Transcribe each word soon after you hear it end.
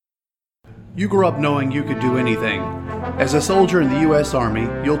You grew up knowing you could do anything. As a soldier in the U.S. Army,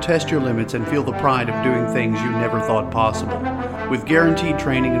 you'll test your limits and feel the pride of doing things you never thought possible. With guaranteed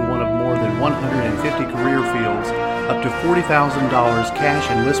training in one of more than 150 career fields, up to $40,000 cash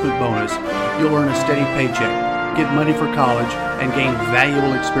enlistment bonus, you'll earn a steady paycheck, get money for college, and gain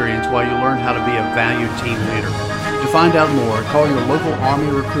valuable experience while you learn how to be a valued team leader. To find out more, call your local Army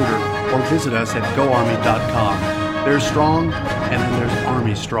recruiter or visit us at GoArmy.com. There's strong, and then there's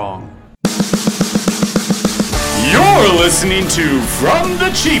Army Strong. You're listening to From the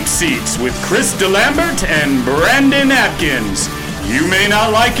Cheap Seats with Chris DeLambert and Brandon Atkins. You may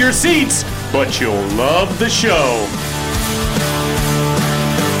not like your seats, but you'll love the show.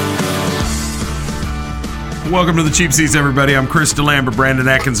 Welcome to the Cheap Seats, everybody. I'm Chris DeLambert, Brandon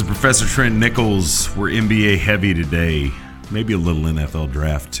Atkins, and Professor Trent Nichols. We're NBA heavy today. Maybe a little NFL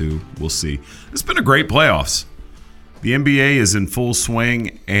draft, too. We'll see. It's been a great playoffs. The NBA is in full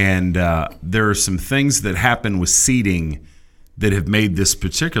swing, and there are some things that happen with seeding that have made this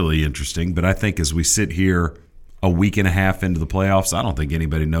particularly interesting. But I think as we sit here a week and a half into the playoffs, I don't think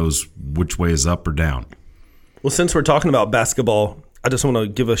anybody knows which way is up or down. Well, since we're talking about basketball, I just want to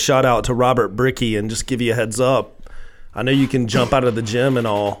give a shout out to Robert Brickey and just give you a heads up. I know you can jump out of the gym and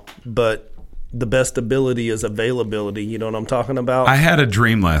all, but the best ability is availability. You know what I'm talking about? I had a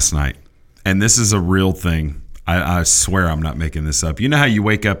dream last night, and this is a real thing. I swear I'm not making this up. You know how you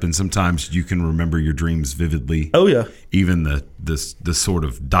wake up and sometimes you can remember your dreams vividly? Oh, yeah. Even the sort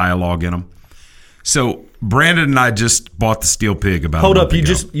of dialogue in them. So Brandon and I just bought the Steel Pig about Hold a up, month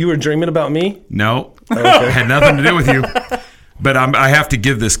ago. you were dreaming about me? No, Okay. Had nothing to do with you. But I have to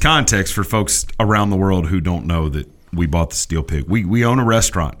give this context for folks around the world who don't know that we bought the Steel Pig. We own a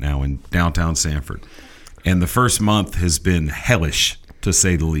restaurant now in downtown Sanford, and the first month has been hellish, to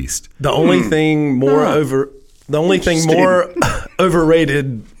say the least. The only thing more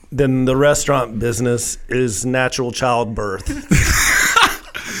overrated than the restaurant business is natural childbirth.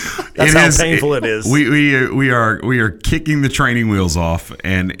 That's how painful it is. We are kicking the training wheels off,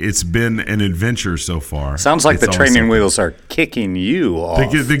 and it's been an adventure so far. Sounds like It's the training awesome. wheels are kicking you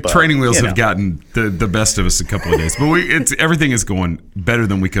off. The training wheels have gotten the best of us a couple of days, but everything is going better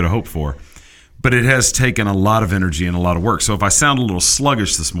than we could have hoped for. But it has taken a lot of energy and a lot of work. So if I sound a little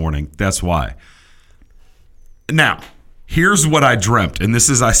sluggish this morning, that's why. Now, here's what I dreamt, and this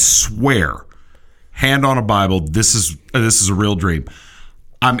is, I swear, hand on a Bible, this is a real dream.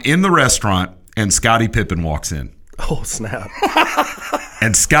 I'm in the restaurant, and Scottie Pippen walks in. Oh, snap.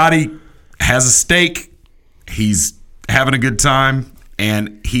 And Scottie has a steak. He's having a good time,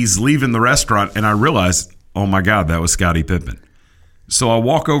 and he's leaving the restaurant, and I realized, oh, my God, that was Scottie Pippen. So I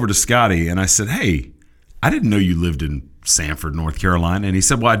walk over to Scottie, and I said, hey, I didn't know you lived in Sanford, North Carolina. And he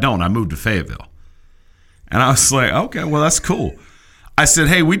said, well, I don't. I moved to Fayetteville. And I was like, okay, well, that's cool. I said,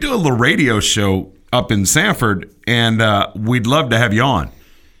 hey, we do a little radio show up in Sanford, and we'd love to have you on.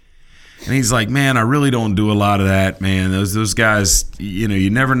 And he's like, man, I really don't do a lot of that, man. Those guys, you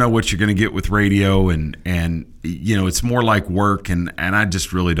never know what you're going to get with radio, and it's more like work, and I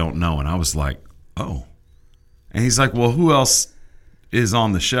just really don't know. And I was like, oh. And he's like, well, who else is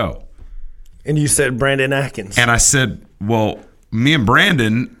on the show? And you said Brandon Atkins. And I said, well, me and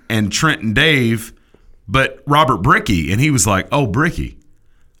Brandon and Trent and Dave, but Robert Brickey. And he was like, oh, Brickey.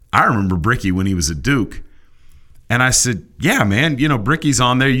 I remember Brickey when he was at Duke. And I said, yeah, man, Brickey's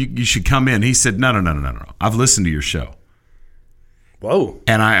on there. You should come in. He said, no. I've listened to your show. Whoa.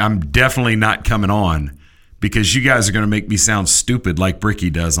 And I'm definitely not coming on because you guys are going to make me sound stupid like Brickey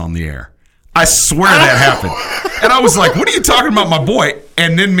does on the air. I swear that happened. And I was like, what are you talking about, my boy?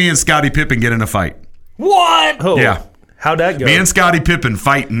 And then me and Scottie Pippen get in a fight. What? Oh, yeah. How'd that go? Me and Scottie Pippen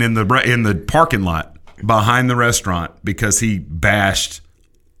fighting in the parking lot behind the restaurant because he bashed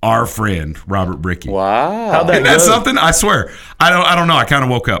our friend Robert Brickey. Wow. How'd that Isn't that go? something? I swear. I don't know. I kind of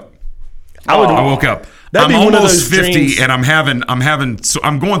woke up. I woke up. That'd I'm be one of almost those 50 dreams. and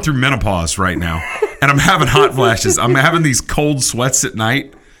I'm going through menopause right now. And I'm having hot flashes. I'm having these cold sweats at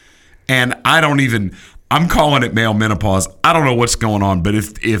night. And I'm calling it male menopause. I don't know what's going on, but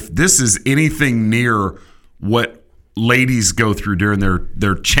if this is anything near what ladies go through during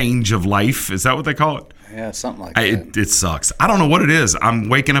their change of life, is that what they call it? Yeah, something like that. It sucks. I don't know what it is. I'm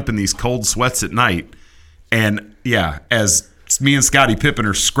waking up in these cold sweats at night, and yeah, as me and Scottie Pippen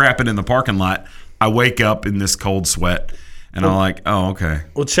are scrapping in the parking lot, I wake up in this cold sweat, and I'm like, oh, okay.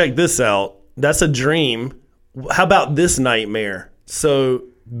 Well, check this out. That's a dream. How about this nightmare? So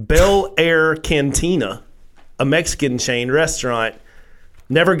Bel Air Cantina, a Mexican chain restaurant,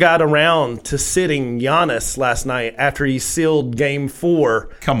 never got around to sitting Giannis last night after he sealed Game 4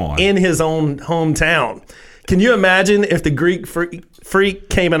 Come on. in his own hometown. Can you imagine if the Greek freak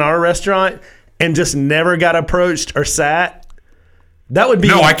came in our restaurant and just never got approached or sat? That would be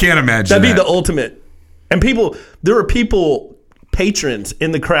No, I can't imagine that'd be that. the ultimate. And there were people, patrons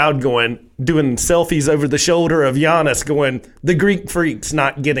in the crowd doing selfies over the shoulder of Giannis going, the Greek freak's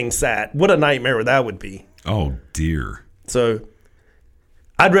not getting sat. What a nightmare that would be. Oh, dear. So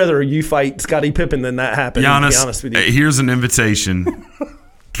I'd rather you fight Scottie Pippen than that happen, to be honest with you. Giannis, here's an invitation.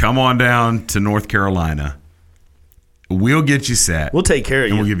 Come on down to North Carolina. We'll get you sat. We'll take care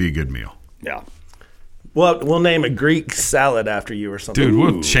of and you. we'll give you a good meal. Yeah. We'll name a Greek salad after you or something. Dude,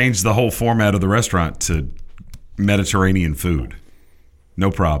 we'll change the whole format of the restaurant to Mediterranean food.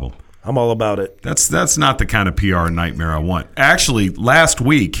 No problem. I'm all about it. That's not the kind of PR nightmare I want. Actually, last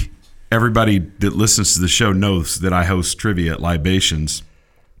week, everybody that listens to the show knows that I host trivia at Libations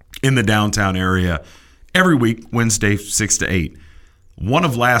in the downtown area every week, Wednesday, 6 to 8. One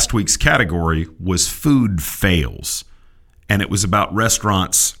of last week's category was food fails, and it was about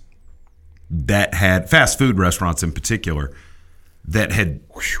restaurants that had, fast food restaurants in particular, that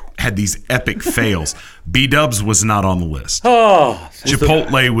had these epic fails. B-Dubs was not on the list.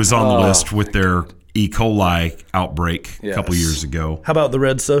 Chipotle was on the list with their E. coli outbreak a couple years ago. How about the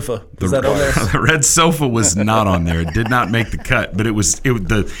red sofa? Is that on there? The red sofa was not on there. It did not make the cut, but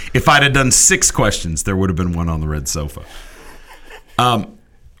if I'd have done 6 questions, there would have been one on the red sofa.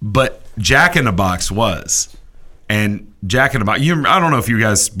 But Jack in the Box was. And Jack in the Box, I don't know if you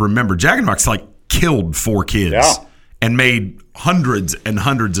guys remember, Jack in the Box killed 4 kids and made hundreds and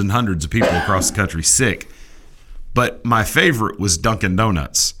hundreds and hundreds of people across the country sick. But my favorite was Dunkin'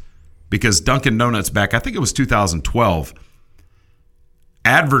 Donuts, because Dunkin' Donuts back, I think it was 2012,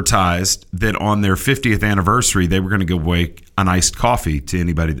 advertised that on their 50th anniversary, they were going to give away an iced coffee to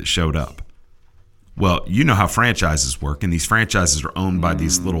anybody that showed up. Well, you know how franchises work, and these franchises are owned by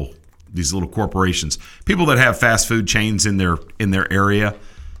these little corporations. People that have fast food chains in their area,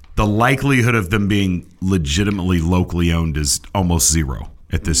 the likelihood of them being legitimately locally owned is almost zero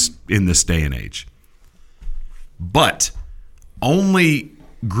in this day and age. But only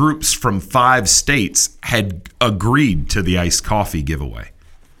groups from 5 states had agreed to the iced coffee giveaway.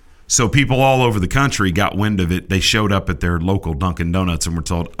 So people all over the country got wind of it. They showed up at their local Dunkin' Donuts and were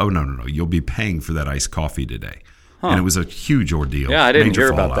told, oh, no, you'll be paying for that iced coffee today. And it was a huge ordeal. Yeah, I didn't Major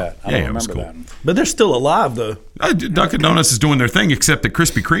hear about fallout. that. I don't it was remember cool. that. But they're still alive, though. Dunkin' Donuts is doing their thing, except that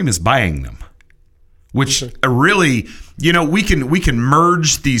Krispy Kreme is buying them. Which really, we can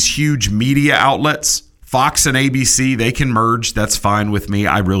merge these huge media outlets. Fox and ABC, they can merge. That's fine with me.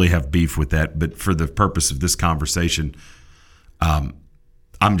 I really have beef with that. But for the purpose of this conversation,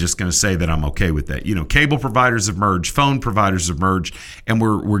 I'm just going to say that I'm okay with that. Cable providers have merged, phone providers have merged, and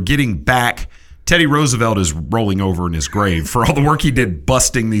we're getting back. Teddy Roosevelt is rolling over in his grave for all the work he did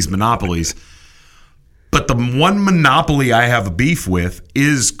busting these monopolies. But the one monopoly I have a beef with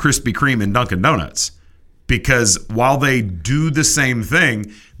is Krispy Kreme and Dunkin' Donuts. Because while they do the same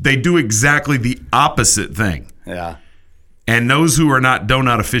thing, they do exactly the opposite thing. Yeah. And those who are not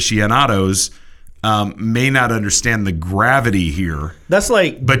donut aficionados may not understand the gravity here. That's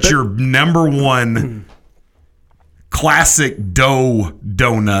But your number one classic dough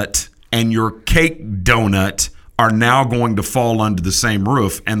donut and your cake donut are now going to fall under the same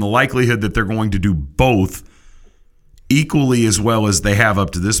roof. And the likelihood that they're going to do both equally as well as they have up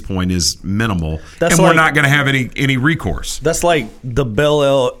to this point is minimal. We're not going to have any recourse. That's like the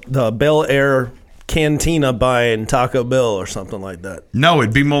Bel Air Cantina buying Taco Bell or something like that. No,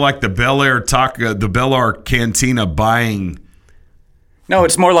 it'd be more like the Bel Air Cantina buying. No,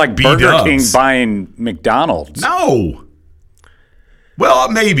 it's more like B-dubs. Burger King buying McDonald's. No.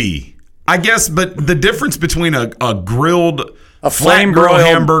 Well, maybe. I guess, but the difference between a grilled, flame grilled broiled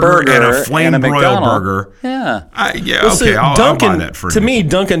hamburger and a burger flame and a broiled McDonald's. burger. Yeah. I'll buy that for you. To me,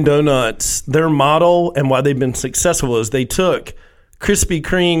 Dunkin' Donuts, their model and why they've been successful is they took Krispy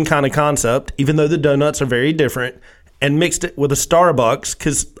Kreme kind of concept, even though the donuts are very different, and mixed it with a Starbucks,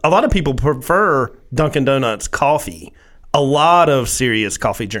 because a lot of people prefer Dunkin' Donuts coffee. A lot of serious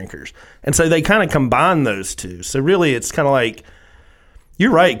coffee drinkers. And so they kind of combine those two. So really, it's kind of like,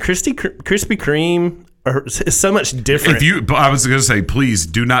 you're right, Krispy Kreme is so much different. I was going to say, please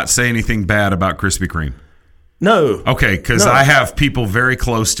do not say anything bad about Krispy Kreme. No. Okay, because I have people very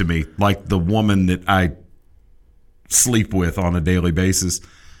close to me, like the woman that I sleep with on a daily basis,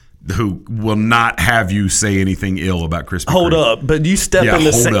 who will not have you say anything ill about Krispy Kreme. Hold up, but you step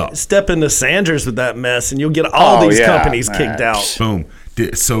into Sanders with that mess, and you'll get these companies kicked out. Boom.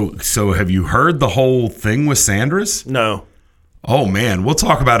 So have you heard the whole thing with Sandra's? No. Oh man, we'll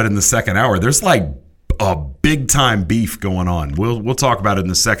talk about it in the second hour. There's like a big time beef going on. We'll talk about it in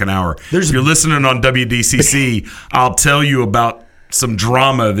the second hour. If you're listening on WDCC, I'll tell you about some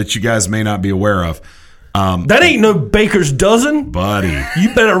drama that you guys may not be aware of. That ain't no baker's dozen, buddy.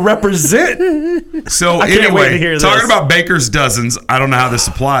 You better represent. So anyway, talking about baker's dozens, I don't know how this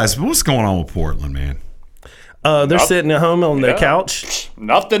applies, but what's going on with Portland, man? They're sitting at home on their couch.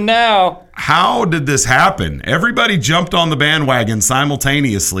 Nothing now. How did this happen? Everybody jumped on the bandwagon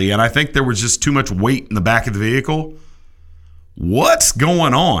simultaneously, and I think there was just too much weight in the back of the vehicle. What's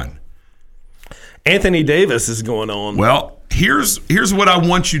going on? Anthony Davis is going on. Well, here's what I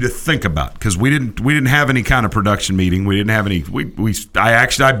want you to think about, because we didn't have any kind of production meeting. We didn't have any.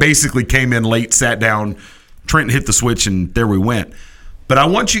 I basically came in late, sat down, Trenton hit the switch, and there we went. But I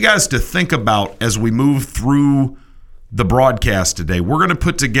want you guys to think about, as we move through the broadcast today, we're going to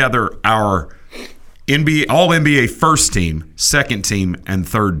put together our All-NBA first team, second team, and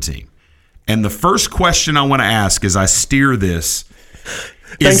third team. And the first question I want to ask as I steer this,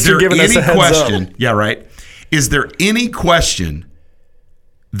 Thanks for giving us a heads up. Yeah, right. Is there any question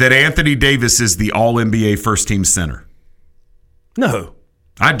that Anthony Davis is the All-NBA first team center? No.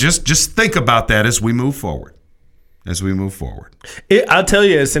 I just think about that as we move forward. I'll tell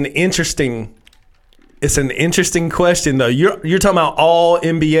you, it's an interesting question though. You're talking about all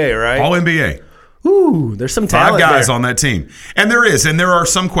NBA, right? All NBA. Ooh, there's some talent. 5 guys there on that team, and there are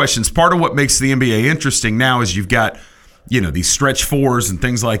some questions. Part of what makes the NBA interesting now is you've got, these stretch fours and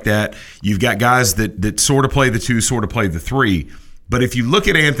things like that. You've got guys that sort of play the 2, sort of play the 3. But if you look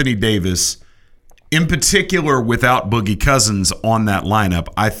at Anthony Davis, in particular, without Boogie Cousins on that lineup,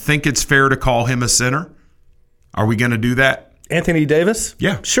 I think it's fair to call him a center. Are we going to do that? Anthony Davis?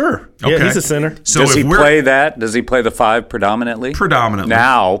 Yeah. Sure. Okay. Yeah, he's a center. So does he play that? Does he play the 5 predominantly? Predominantly.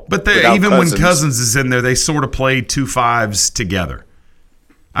 Now. But even when Cousins is in there, they sort of play 2 5s together.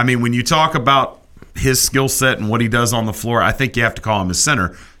 I mean, when you talk about his skill set and what he does on the floor, I think you have to call him a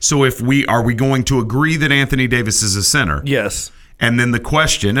center. So are we going to agree that Anthony Davis is a center? Yes. And then the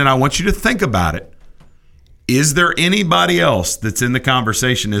question, and I want you to think about it, is there anybody else that's in the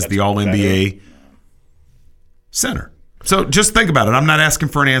conversation as the All-NBA center? So just think about it. I'm not asking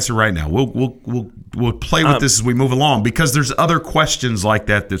for an answer right now. We'll play with this as we move along, because there's other questions like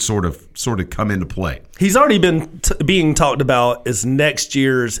that sort of come into play. He's already been being talked about as next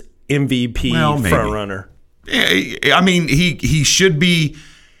year's MVP front runner. I mean, he should be.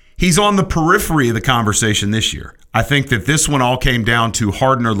 He's on the periphery of the conversation this year. I think that this one all came down to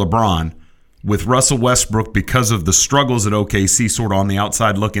Harden or LeBron, with Russell Westbrook because of the struggles at OKC sort of on the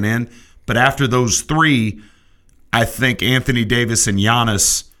outside looking in. But after those 3, I think Anthony Davis and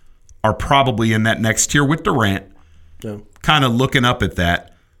Giannis are probably in that next tier with Durant, kind of looking up at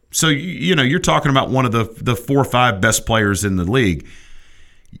that. So, you're talking about one of the 4 or 5 best players in the league.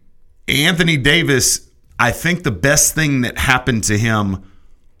 Anthony Davis, I think the best thing that happened to him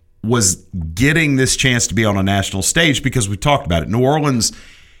was getting this chance to be on a national stage, because we talked about it. New Orleans,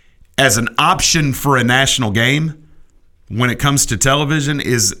 as an option for a national game, when it comes to television,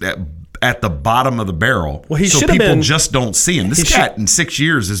 is at the bottom of the barrel. Well, people just don't see him. This cat in 6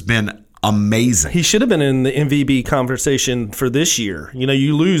 years has been amazing. He should have been in the MVP conversation for this year.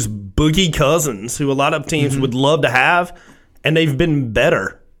 You lose Boogie Cousins, who a lot of teams would love to have, and they've been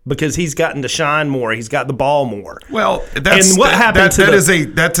better because he's gotten to shine more. He's got the ball more. Well, that's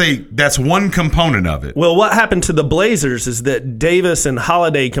one component of it. Well, what happened to the Blazers is that Davis and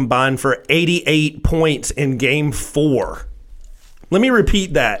Holiday combined for 88 points in Game 4. Let me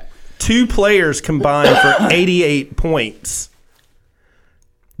repeat that. 2 players combined for 88 points.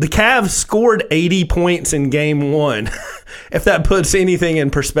 The Cavs scored 80 points in Game 1, if that puts anything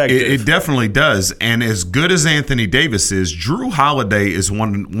in perspective. It definitely does. And as good as Anthony Davis is, Drew Holiday is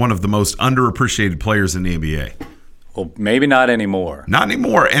one of the most underappreciated players in the NBA. Well, maybe not anymore. Not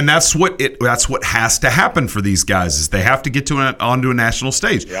anymore. And that's what has to happen for these guys, is they have to get onto a national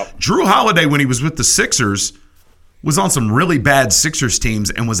stage. Yep. Drew Holiday, when he was with the Sixers, was on some really bad Sixers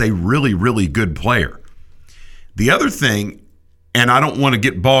teams and was a really, really good player. The other thing, and I don't want to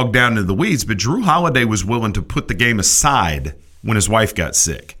get bogged down into the weeds, but Drew Holiday was willing to put the game aside when his wife got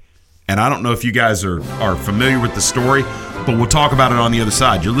sick. And I don't know if you guys are familiar with the story, but we'll talk about it on the other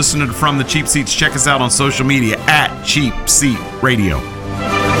side. You're listening to From the Cheap Seats. Check us out on social media at Cheap Seat Radio.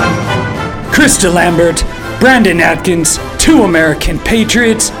 Chris DeLambert, Brandon Atkins, 2 American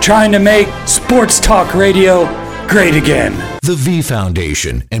patriots trying to make sports talk radio great again. The V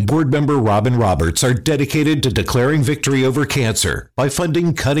Foundation and board member Robin Roberts are dedicated to declaring victory over cancer by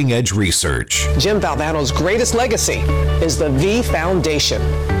funding cutting-edge research. Jim Valvano's greatest legacy is the V Foundation.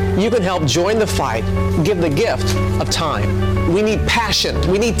 you can help join the fight. Give the gift of time. We need passion.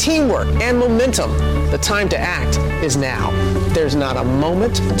 We need teamwork and momentum. The time to act is now. There's not a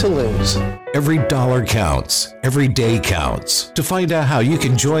moment to lose. Every dollar counts. Every day counts. To find out how you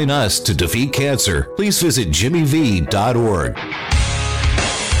can join us to defeat cancer, please visit jimmyv.org.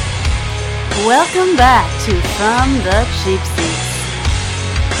 Welcome back to From the Cheap Seats.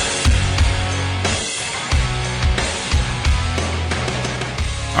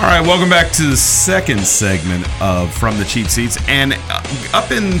 All right, welcome back to the second segment of From the Cheap Seats. And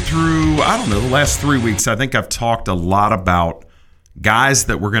up and through, the last 3 weeks, I think I've talked a lot about guys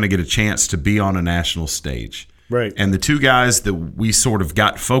that were going to get a chance to be on a national stage. Right. And the two guys that we sort of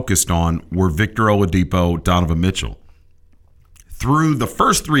got focused on were Victor Oladipo, Donovan Mitchell. Through the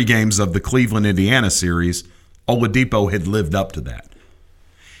first 3 games of the Cleveland-Indiana series, Oladipo had lived up to that.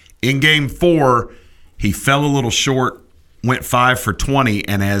 In Game 4, he fell a little short, went 5 for 20,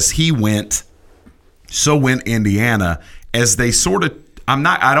 and as he went, so went Indiana. As they sort of,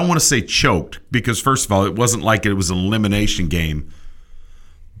 I don't want to say choked, because first of all, it wasn't like it was an elimination game,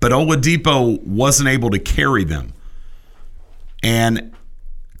 but Oladipo wasn't able to carry them. And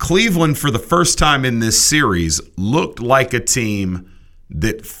Cleveland, for the first time in this series, looked like a team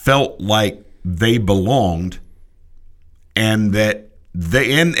that felt like they belonged, and that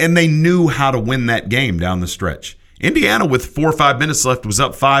they knew how to win that game down the stretch. Indiana, with 4 or 5 minutes left, was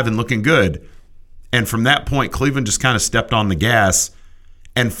up 5 and looking good. And from that point, Cleveland just kind of stepped on the gas.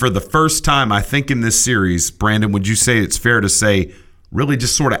 And for the first time, I think, in this series, Brandon, would you say it's fair to say, really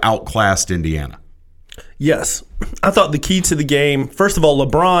just sort of outclassed Indiana? Yes. I thought the key to the game, first of all,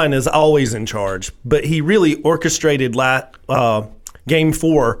 LeBron is always in charge, but he really orchestrated Game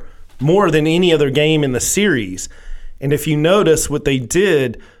 4 more than any other game in the series. And if you notice, what they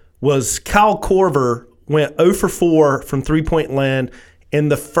did was Kyle Korver went 0 for 4 from three-point land in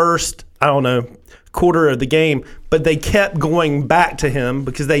the first, quarter of the game, but they kept going back to him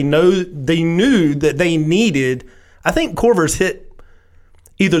because they knew that they needed. I think Korver's hit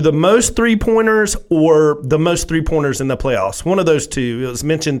either the most three-pointers or the most three-pointers in the playoffs. One of those two. It was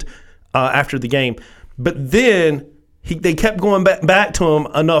mentioned after the game. But then they kept going back to him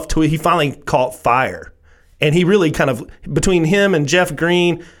enough till he finally caught fire. And he really kind of, between him and Jeff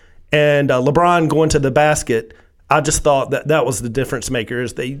Green and LeBron going to the basket, I just thought that was the difference maker.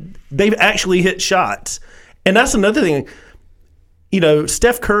 Is they've actually hit shots. And that's another thing.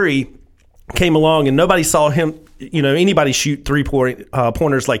 Steph Curry came along and nobody saw him, anybody shoot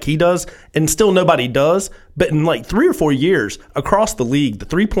three-pointers like he does, and still nobody does. But in like 3 or 4 years across the league, the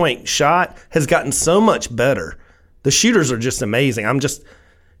three-point shot has gotten so much better. The shooters are just amazing.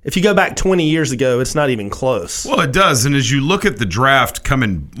 If you go back 20 years ago, it's not even close. Well, it does. And as you look at the draft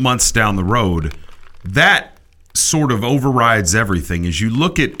coming months down the road, that sort of overrides everything. As you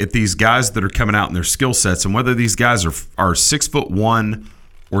look at these guys that are coming out in their skill sets, and whether these guys are 6'1"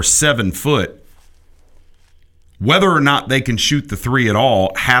 or 7 foot, whether or not they can shoot the three at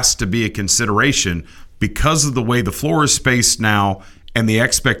all has to be a consideration because of the way the floor is spaced now and the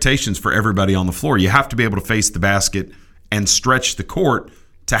expectations for everybody on the floor. You have to be able to face the basket and stretch the court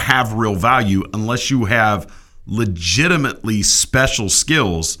to have real value unless you have legitimately special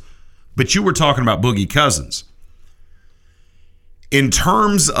skills. But you were talking about Boogie Cousins. In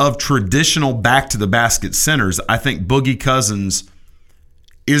terms of traditional back-to-the-basket centers, I think Boogie Cousins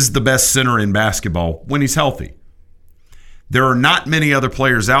is the best center in basketball when he's healthy. There are not many other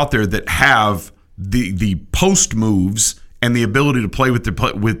players out there that have the post moves and the ability to play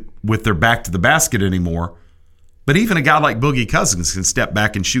with their back to the basket anymore. But even a guy like Boogie Cousins can step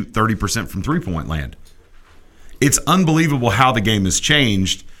back and shoot 30% from three-point land. It's unbelievable how the game has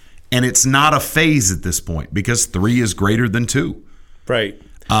changed, and it's not a phase at this point because 3 is greater than 2. Right.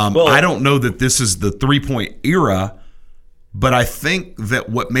 I don't know that this is the three-point era, but I think that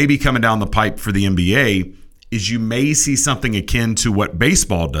what may be coming down the pipe for the NBA is you may see something akin to what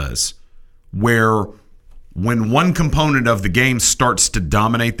baseball does, where when one component of the game starts to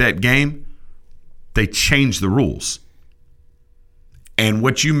dominate that game, they change the rules. And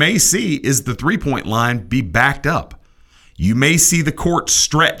what you may see is the three-point line be backed up. You may see the court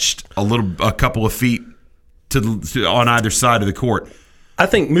stretched a couple of feet on either side of the court. I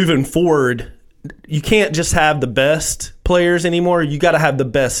think moving forward, you can't just have the best players anymore. You got to have the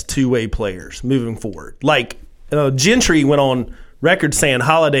best two-way players moving forward. Like Gentry went on record saying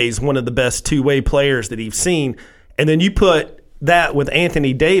Holiday's one of the best two-way players that he's seen. And then you put that with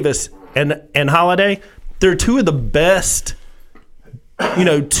Anthony Davis and Holiday, they're two of the best,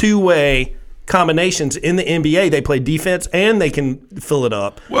 two-way combinations in the NBA. They play defense and they can fill it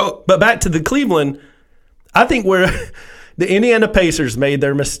up. Well, but back to the Cleveland, I think where the Indiana Pacers made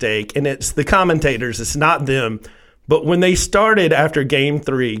their mistake, and it's the commentators, it's not them. But when they started after Game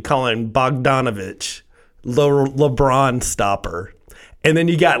 3 calling Bogdanovich LeBron stopper, and then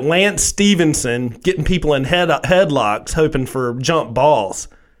you got Lance Stevenson getting people in headlocks hoping for jump balls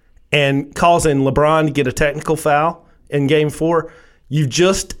and causing LeBron to get a technical foul in Game 4, you've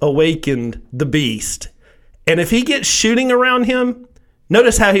just awakened the beast. And if he gets shooting around him,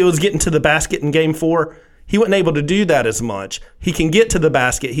 notice how he was getting to the basket in Game 4. He wasn't able to do that as much. He can get to the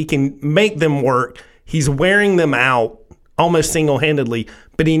basket. He can make them work. He's wearing them out almost single-handedly,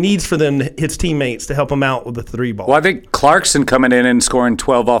 but he needs for them, his teammates, to help him out with the three ball. Well, I think Clarkson coming in and scoring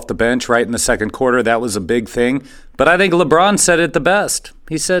 12 off the bench right in the second quarter, that was a big thing. But I think LeBron said it the best.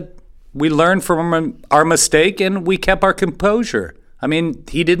 He said, we learned from our mistake and we kept our composure. I mean,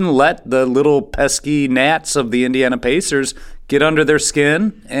 he didn't let the little pesky gnats of the Indiana Pacers get under their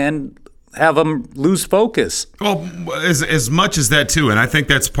skin and have them lose focus. Well, as much as that too, and I think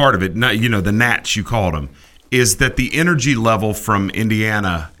that's part of it. Not, the gnats you called them, is that the energy level from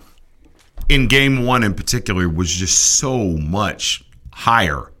Indiana in Game 1 in particular was just so much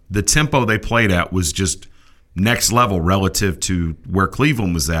higher. The tempo they played at was just next level relative to where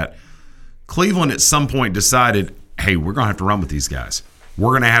Cleveland was at. Cleveland at some point decided, hey, we're going to have to run with these guys.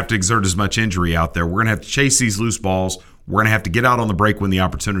 We're going to have to exert as much injury out there. We're going to have to chase these loose balls. We're going to have to get out on the break when the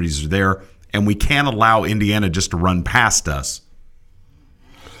opportunities are there, and we can't allow Indiana just to run past us.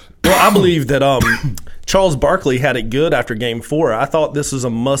 Well, I believe that Charles Barkley had it good after Game 4. I thought this was a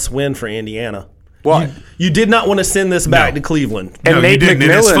must-win for Indiana. Well, you did not want to send this back to Cleveland. And no, Nate you didn't. McMillan,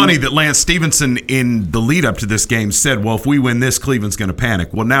 And it's funny that Lance Stevenson, in the lead-up to this game, said, well, if we win this, Cleveland's going to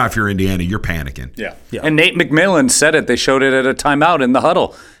panic. Well, now if you're Indiana, you're panicking. Yeah. And Nate McMillan said it. They showed it at a timeout in the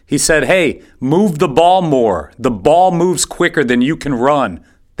huddle. He said, hey, move the ball more. The ball moves quicker than you can run.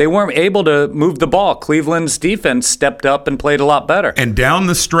 They weren't able to move the ball. Cleveland's defense stepped up and played a lot better. And down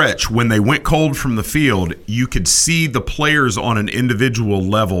the stretch, when they went cold from the field, you could see the players on an individual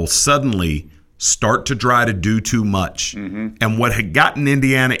level suddenly start to try to do too much. Mm-hmm. And what had gotten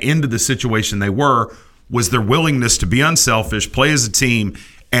Indiana into the situation they were was their willingness to be unselfish, play as a team,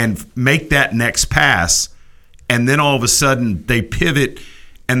 and make that next pass. And then all of a sudden they pivot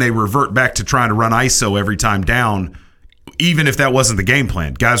and they revert back to trying to run ISO every time down, even if that wasn't the game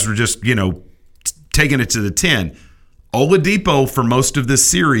plan. Guys were just, taking it to the 10. Oladipo, for most of this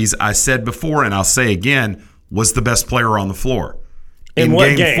series, I said before and I'll say again, was the best player on the floor. In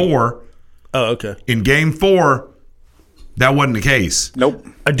what game? 4. Oh, okay. In Game 4, that wasn't the case. Nope.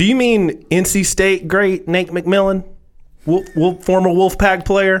 Do you mean NC State great Nate McMillan, former Wolfpack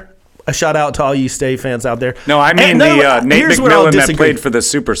player? A shout out to all you State fans out there. No, I mean Nate McMillan that played for the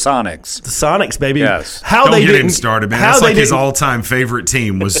Supersonics. The Sonics, baby. Yes. Don't get him started, man. That's like his all-time favorite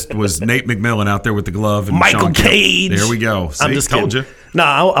team was Nate McMillan out there with the glove and Michael Sean Cage. There we go. See, I'm just told kidding. you. No,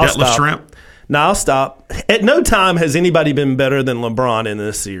 I'll stop. Shrimp. No, I'll stop. At no time has anybody been better than LeBron in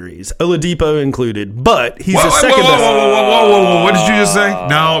this series, Oladipo included. But he's the second best. Whoa. What did you just say?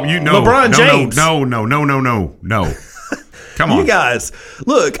 No, LeBron James. No. Come on. You guys,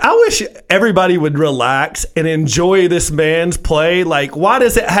 look, I wish everybody would relax and enjoy this man's play. Like, why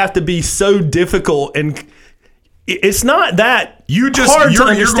does it have to be so difficult? And it's not that you're hard to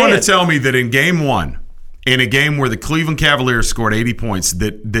understand. You're going to tell me that in Game 1, in a game where the Cleveland Cavaliers scored 80 points,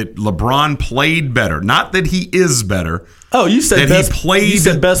 that LeBron played better. Not that he is better. Oh, you said best. He played you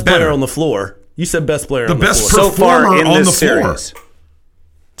said best better. player on the floor. You said best player on the floor. The best performer on the floor.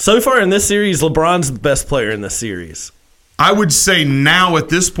 So far in this series, LeBron's the best player in this series. I would say now at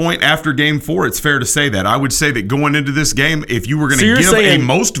this point after Game 4, it's fair to say that. I would say that going into this game, if you were going to give a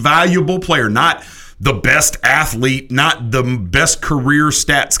most valuable player, not the best athlete, not the best career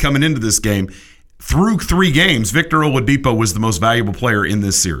stats coming into this game, through 3 games, Victor Oladipo was the most valuable player in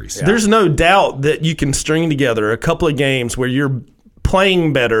this series. Yeah. There's no doubt that you can string together a couple of games where you're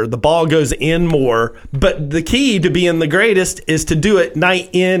playing better, the ball goes in more, but the key to being the greatest is to do it night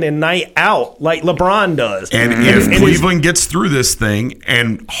in and night out like LeBron does. And if Cleveland gets through this thing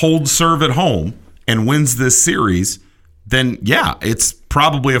and holds serve at home and wins this series, then yeah, it's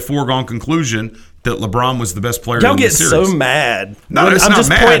probably a foregone conclusion that LeBron was the best player in the series. Y'all get so mad. No, it's I'm not just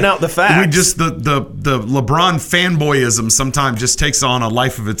mad. pointing out the facts. We just the LeBron fanboyism sometimes just takes on a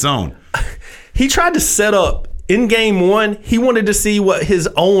life of its own. He tried to set up in Game 1, he wanted to see what his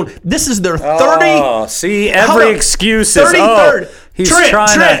own. This is their 30. Oh, see, every excuse is 33rd. He's Trent,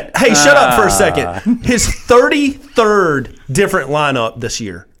 trying to. Hey, shut up for a second. His 33rd different lineup this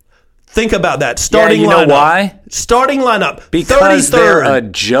year. Think about that. Starting you lineup. know why? Starting lineup. Because 33rd. they're a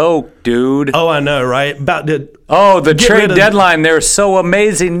joke, dude. Oh, I know, right? About to. The get trade rid of- deadline, they're so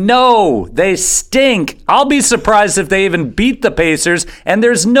amazing. No, they stink. I'll be surprised if they even beat the Pacers, and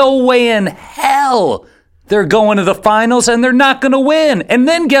there's no way in hell they're going to the finals, and they're not going to win. And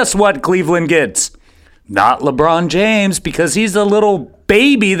then guess what Cleveland gets? Not LeBron James, because he's a little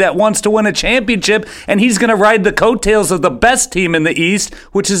baby that wants to win a championship, and he's going to ride the coattails of the best team in the East,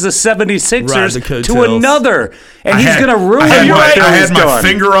 which is the 76ers, to another. And he's going to ruin what I Philly's had my done.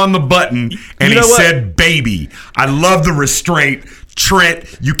 finger on the button, and You know he what? said, baby. I love the restraint.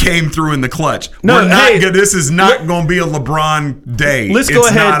 Trent, you came through in the clutch. No, We're not hey, good. This is not going to be a LeBron day. Let's It's go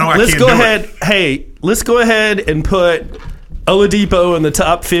ahead. not. I Let's can't go do it. ahead. Hey, let's go ahead and put Oladipo in the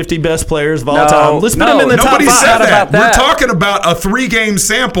top 50 best players of all time. Let's put him in the top Nobody 5. said that. about that. We're talking about a 3-game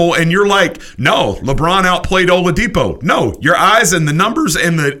sample, and you're like, no, LeBron outplayed Oladipo. No, your eyes and the numbers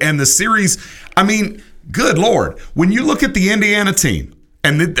and the series. I mean, good Lord. When you look at the Indiana team,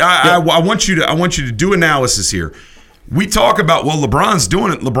 and I want you to do analysis here. We talk about, well, LeBron's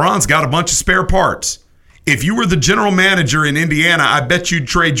doing it. LeBron's got a bunch of spare parts. If you were the general manager in Indiana, I bet you'd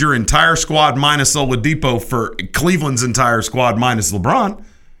trade your entire squad minus Oladipo for Cleveland's entire squad minus LeBron.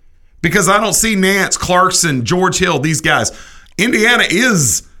 Because I don't see Nance, Clarkson, George Hill, these guys. Indiana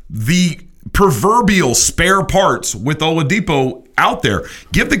is the proverbial spare parts with Oladipo out there.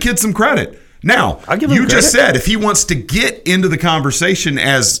 Give the kid some credit. Now, you just said if he wants to get into the conversation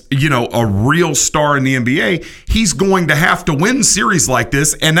as, a real star in the NBA, he's going to have to win series like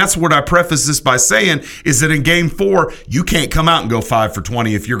this. And that's what I preface this by saying is that in game 4, you can't come out and go 5 for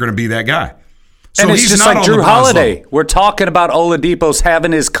 20 if you're going to be that guy. So and it's he's just not like on Drew LeBron's Holiday. level. We're talking about Oladipo's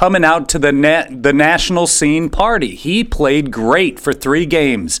having his coming out to the national scene party. He played great for 3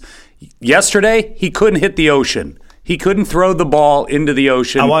 games. Yesterday, he couldn't hit the ocean. He couldn't throw the ball into the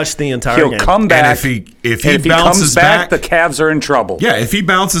ocean. I watched the entire He'll game. come back. And if he and if bounces comes back, back, the Cavs are in trouble. Yeah, if he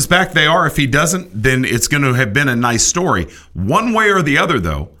bounces back, they are. If he doesn't, then it's going to have been a nice story. One way or the other,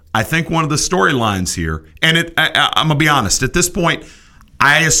 though, I think one of the storylines here, and I'm going to be honest, at this point,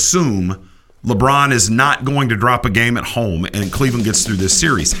 I assume LeBron is not going to drop a game at home and Cleveland gets through this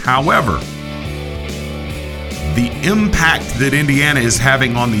series. However, the impact that Indiana is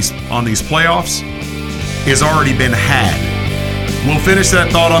having on these playoffs has already been had. We'll finish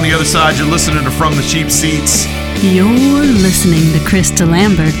that thought on the other side. You're listening to From the Cheap Seats. You're listening to Krista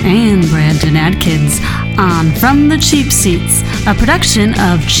Lambert and Brandon Adkins on From the Cheap Seats, a production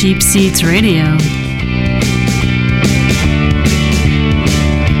of Cheap Seats Radio.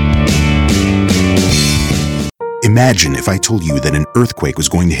 Imagine if I told you that an earthquake was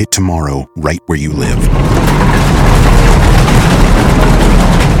going to hit tomorrow right where you live.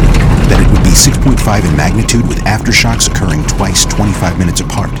 That it would be 6.5 in magnitude with aftershocks occurring twice 25 minutes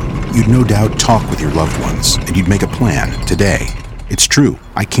apart. You'd no doubt talk with your loved ones, and you'd make a plan today. It's true,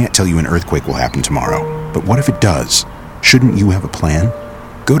 I can't tell you an earthquake will happen tomorrow. But what if it does? Shouldn't you have a plan?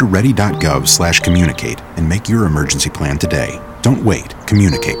 Go to ready.gov/communicate and make your emergency plan today. Don't wait.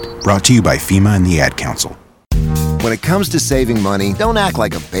 Communicate. Brought to you by FEMA and the Ad Council. When it comes to saving money, don't act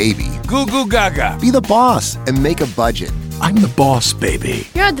like a baby. Goo goo gaga. Be the boss and make a budget. I'm the boss, baby.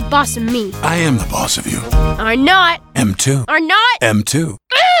 You're not the boss of me. I am the boss of you. Are not. M2. Are not. M2.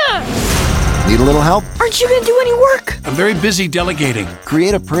 Need a little help? Aren't you gonna do any work? I'm very busy delegating.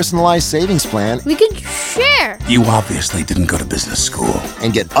 Create a personalized savings plan. We could share. You obviously didn't go to business school.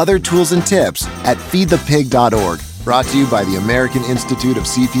 And get other tools and tips at feedthepig.org. Brought to you by the American Institute of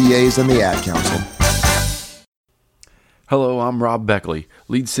CPAs and the Ad Council. Hello, I'm Rob Beckley,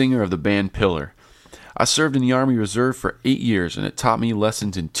 lead singer of the band Pillar. I served in the Army Reserve for 8 years, and it taught me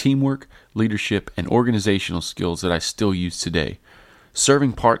lessons in teamwork, leadership, and organizational skills that I still use today.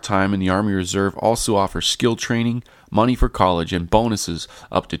 Serving part-time in the Army Reserve also offers skill training, money for college, and bonuses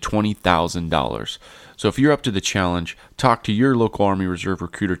up to $20,000. So if you're up to the challenge, talk to your local Army Reserve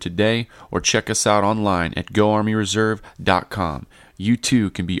recruiter today or check us out online at goarmyreserve.com. You too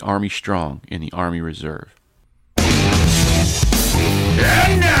can be Army strong in the Army Reserve.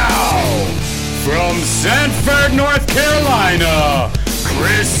 And now, from Sanford, North Carolina,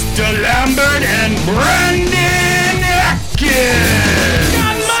 Krista Lambert and Brandon Atkins.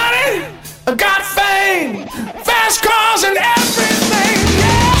 Got money, I got fame, fast cars and everything.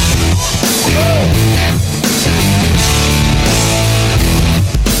 Yeah.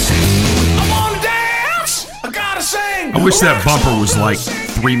 I wanna dance, I gotta sing. I wish that bumper was like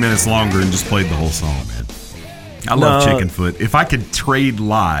 3 minutes longer and just played the whole song, man. I love Chickenfoot. If I could trade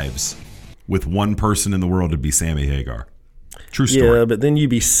lives with one person in the world, it'd be Sammy Hagar. True story. Yeah, but then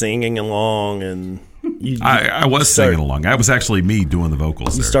you'd be singing along and I was singing along. That was actually me doing the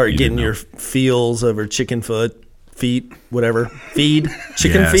vocals. You start getting your feels over chicken feet, whatever.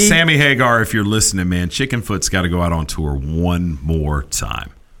 Chicken feed. Sammy Hagar, if you're listening, man, Chicken Foot's got to go out on tour one more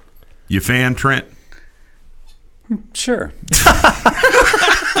time. You fan, Trent? Sure.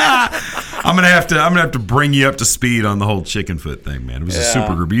 I'm gonna have to bring you up to speed on the whole Chicken Foot thing, man. It was a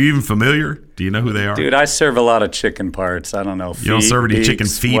super group. Are you even familiar? Do you know who they are? Dude, I serve a lot of chicken parts. I don't know. You don't serve any chicken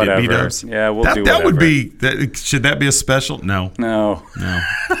feet whatever. at B-Dubs? Yeah, we'll do that whatever. would be. Should that be a special? No.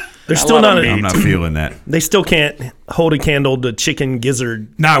 They're still not. I'm not feeling that. They still can't hold a candle to chicken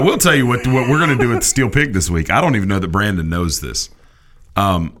gizzard. Now, I will tell you what we're going to do at Steel Pig this week. I don't even know that Brandon knows this.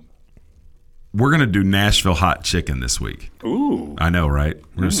 We're going to do Nashville hot chicken this week. Ooh. I know, right?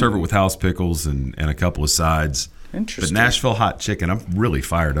 We're going to serve it with house pickles and a couple of sides. Interesting. But Nashville hot chicken, I'm really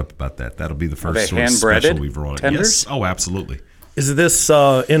fired up about that. That'll be the first sort of special we've rolled. Tenders? Yes. Oh, absolutely. Is this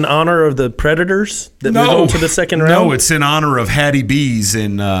in honor of the Predators that moved on to the second round? No, it's in honor of Hattie B's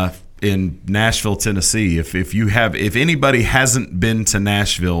in Nashville, Tennessee. If anybody hasn't been to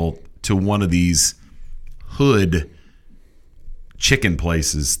Nashville to one of these hood chicken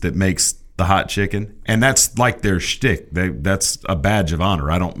places that makes the hot chicken, and that's like their shtick. That's a badge of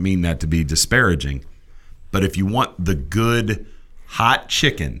honor. I don't mean that to be disparaging, but if you want the good hot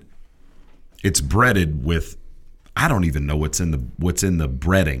chicken, it's breaded with, I don't even know what's in the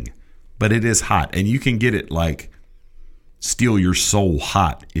breading, but it is hot, and you can get it like steal your soul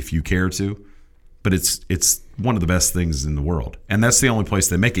hot if you care to. But it's one of the best things in the world, and that's the only place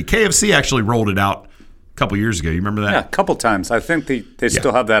they make it. KFC actually rolled it out a couple years ago. You remember that? Yeah, a couple times. I think they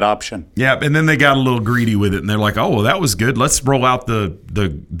still have that option. Yeah, and then they got a little greedy with it, and they're like, "Oh, well, that was good. Let's roll out the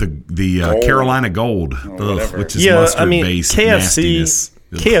Carolina Gold, which is mustard based nastiness."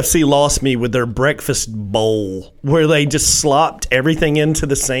 KFC lost me with their breakfast bowl where they just slopped everything into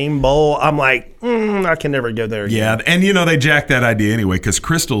the same bowl. I'm like, I can never go there again. Yeah, and they jacked that idea anyway because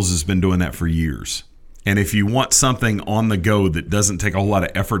Crystal's has been doing that for years. And if you want something on the go that doesn't take a whole lot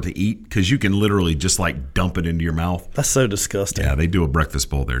of effort to eat, because you can literally just like dump it into your mouth. That's so disgusting. Yeah, they do a breakfast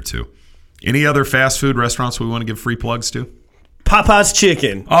bowl there too. Any other fast food restaurants we want to give free plugs to? Popeye's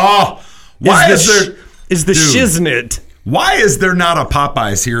Chicken. Oh, why is there shiznit? Why is there not a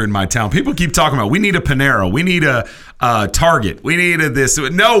Popeyes here in my town? People keep talking about we need a Panera, we need a Target, we need a this.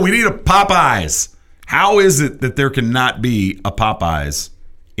 No, we need a Popeyes. How is it that there cannot be a Popeyes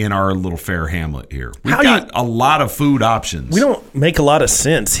in our little fair hamlet here? We've got a lot of food options. We don't make a lot of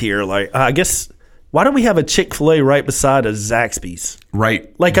sense here. Like, I guess, why do we have a Chick-fil-A right beside a Zaxby's?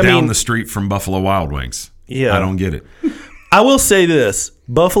 Right, down the street from Buffalo Wild Wings. Yeah, I don't get it. I will say this.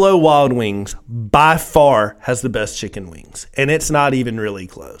 Buffalo Wild Wings by far has the best chicken wings, and it's not even really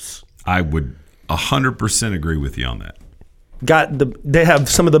close. I would 100% agree with you on that. They have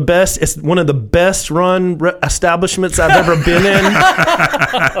some of the best. It's one of the best run establishments I've ever been in.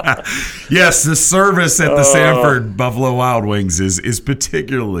 Yes, the service at the Sanford Buffalo Wild Wings is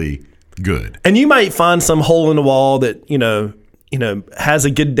particularly good. And you might find some hole in the wall that has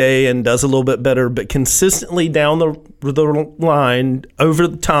a good day and does a little bit better, but consistently down the line over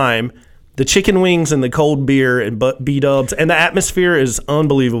time, the chicken wings and the cold beer and B-Dubs and the atmosphere is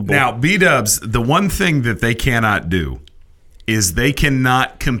unbelievable. Now, B-Dubs, the one thing that they cannot do is they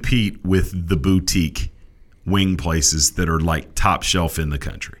cannot compete with the boutique wing places that are like top shelf in the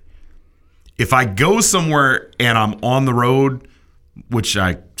country. If I go somewhere and I'm on the road, which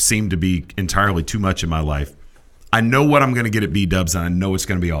I seem to be entirely too much in my life, I know what I'm going to get at B-Dubs, and I know it's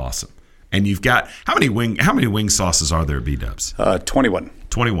going to be awesome. And you've got how many wing sauces are there at B-Dubs? 21.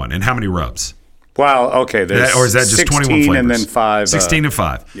 21. And how many rubs? Wow. Okay. Or is that just 21 flavors? And then 5. 16 and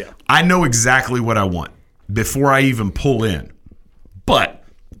 5. Yeah. I know exactly what I want before I even pull in. But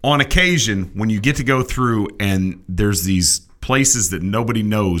on occasion, when you get to go through and there's these places that nobody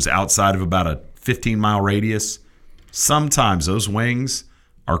knows outside of about a 15-mile radius, sometimes those wings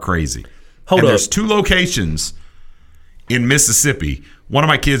are crazy. Hold up. There's 2 locations in Mississippi. One of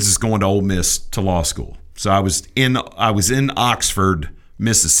my kids is going to Ole Miss to law school. So I was in Oxford,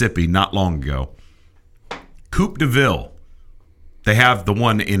 Mississippi not long ago. Coupe de Ville. They have the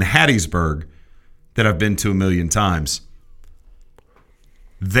one in Hattiesburg that I've been to a million times.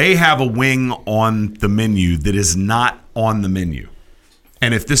 They have a wing on the menu that is not on the menu.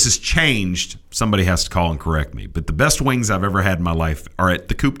 And if this has changed, somebody has to call and correct me. But the best wings I've ever had in my life are at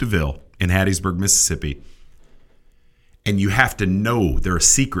the Coupe de Ville in Hattiesburg, Mississippi. And you have to know they're a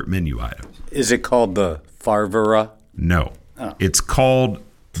secret menu item. Is it called the Farvera? No. Oh. It's called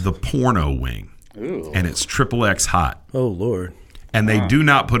the Porno Wing. Ooh. And it's XXX hot. Oh, Lord. And they do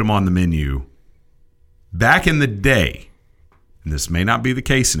not put them on the menu. Back in the day, and this may not be the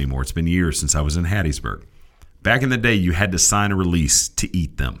case anymore. It's been years since I was in Hattiesburg. Back in the day, you had to sign a release to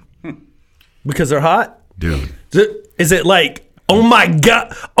eat them. Because they're hot? Dude. Is it like, oh my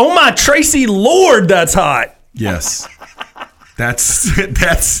God, oh my Tracy Lord, that's hot? Yes.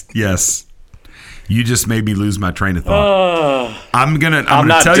 That's yes. You just made me lose my train of thought. I'm gonna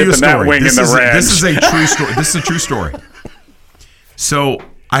tell you a story. This is a true story. This is a true story. So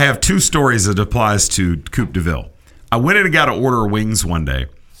I have two stories that applies to Coupe de Ville. I went in and got an order of wings one day,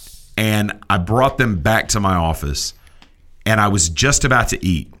 and I brought them back to my office, and I was just about to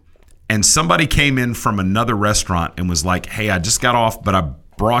eat. And somebody came in from another restaurant and was like, hey, I just got off, but I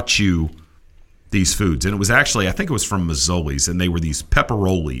brought you these foods. And it was actually, I think it was from Mazzoli's, and they were these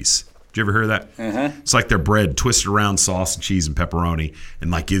pepperolis. Did you ever hear of that? Mm-hmm. It's like their bread twisted around sauce and cheese and pepperoni. And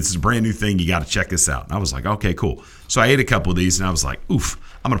like, this is a brand new thing. You got to check this out. And I was like, okay, cool. So I ate a couple of these, and I was like, oof,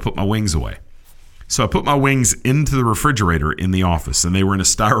 I'm going to put my wings away. So I put my wings into the refrigerator in the office, and they were in a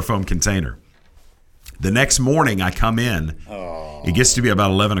styrofoam container. The next morning, I come in. It gets to be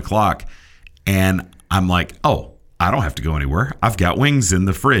about 11 o'clock, and I'm like, oh, I don't have to go anywhere. I've got wings in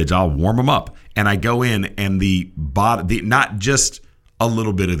the fridge. I'll warm them up. And I go in, and not just a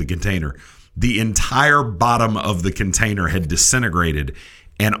little bit of the container, the entire bottom of the container had disintegrated,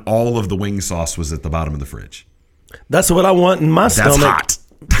 and all of the wing sauce was at the bottom of the fridge. That's what I want in my stomach.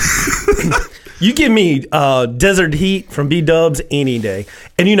 That's hot. You give me Desert Heat from B-Dubs any day.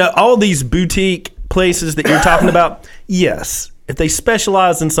 And all these boutique places that you're talking about, yes, if they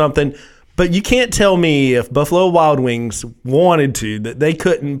specialize in something, but you can't tell me if Buffalo Wild Wings wanted to, that they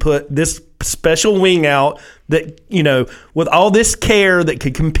couldn't put this special wing out that, with all this care that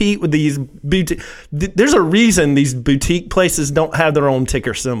could compete with these boutique. There's a reason these boutique places don't have their own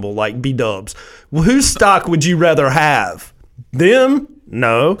ticker symbol like B-Dubs. Well, whose stock would you rather have? Them?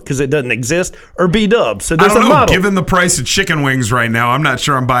 No, because it doesn't exist. Or B-Dubs. So there's I don't a know. model. Given the price of chicken wings right now, I'm not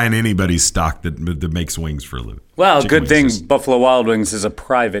sure I'm buying anybody's stock that makes wings for a living. Well, Chicken good thing wings Buffalo Wild Wings is a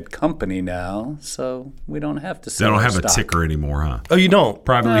private company now, so we don't have to sell They don't our have a stock. ticker anymore, huh? Oh, you don't?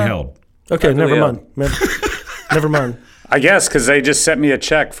 Privately held. Okay, Privately never held. mind. Never mind. I guess because they just sent me a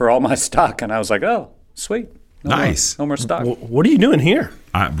check for all my stock, and I was like, oh, sweet. Nice. No more stock. What are you doing here?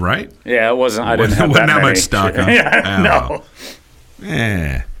 Right? Yeah, it wasn't. I didn't have Wasn't that that many. much stock, huh? Yeah, no.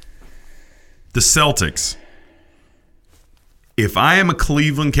 The Celtics. If I am a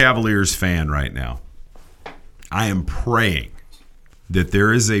Cleveland Cavaliers fan right now, I am praying that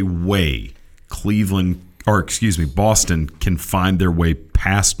there is a way Boston can find their way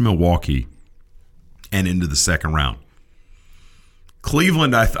past Milwaukee and into the second round.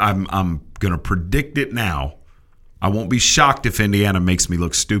 Cleveland, I'm going to predict it now. I won't be shocked if Indiana makes me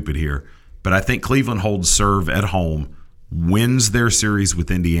look stupid here, but I think Cleveland holds serve at home, wins their series with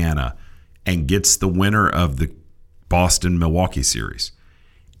Indiana, and gets the winner of the Boston-Milwaukee series.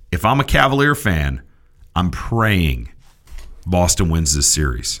 If I'm a Cavalier fan, I'm praying Boston wins this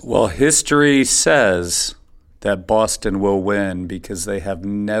series. Well, history says that Boston will win because they have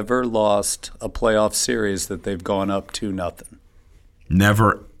never lost a playoff series that they've gone up 2-0.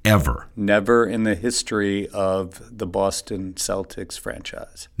 Never, ever. Never in the history of the Boston Celtics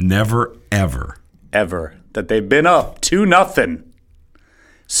franchise. Never, ever. Ever. That they've been up 2-0.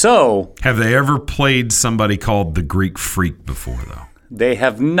 So, have they ever played somebody called the Greek Freak before, though? They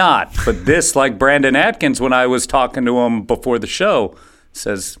have not. But this, like Brandon Atkins, when I was talking to him before the show,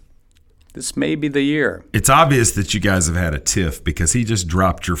 says this may be the year. It's obvious that you guys have had a tiff because he just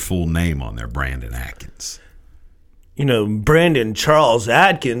dropped your full name on there, Brandon Atkins. Brandon Charles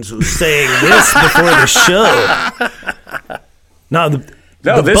Atkins was saying this before the show.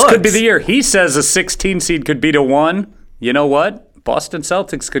 This could be the year. He says a 16 seed could beat a 1. You know what? Boston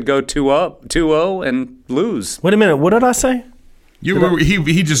Celtics could go 2-0 and lose. Wait a minute. What did I say?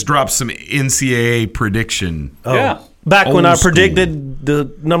 He just dropped some NCAA prediction. Oh. Yeah. Back when I predicted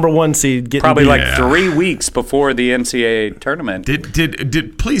the number 1 seed getting probably like 3 weeks before the NCAA tournament.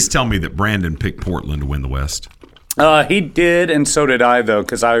 Did please tell me that Brandon picked Portland to win the West? He did, and so did I, though,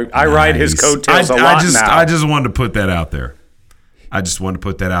 because I ride his coattails a lot now. I just wanted to put that out there.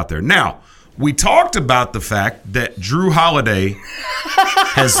 Now, we talked about the fact that Drew Holiday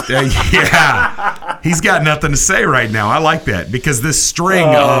has, he's got nothing to say right now. I like that because this string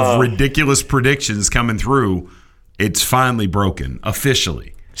of ridiculous predictions coming through, it's finally broken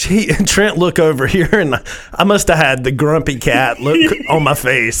officially. Trent, look over here, and I must have had the grumpy cat look on my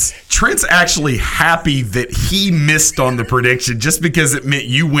face. Trent's actually happy that he missed on the prediction just because it meant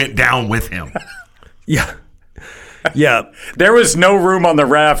you went down with him. Yeah. Yeah. There was no room on the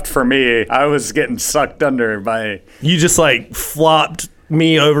raft for me. I was getting sucked under by... You just flopped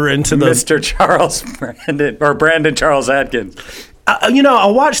me over into the Mr. Charles Brandon Charles Atkins. I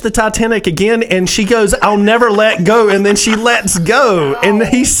watched the Titanic again, and she goes, "I'll never let go," and then she lets go, and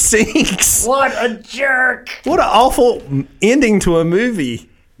he sinks. What a jerk! What an awful ending to a movie.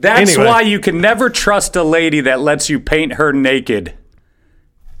 That's why you can never trust a lady that lets you paint her naked.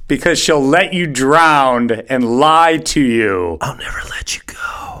 Because she'll let you drown and lie to you. I'll never let you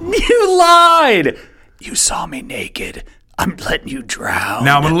go. You lied. You saw me naked. I'm letting you drown.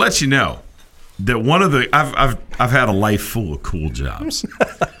 Now I'm going to let you know that one of the I've had a life full of cool jobs.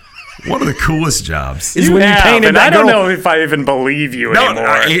 One of the coolest jobs is when you painted that girl. I don't know if I even believe you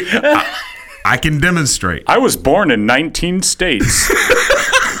anymore. I can demonstrate. I was born in 19 states.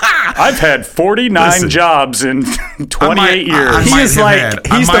 I've had 49 jobs in 28 years. He's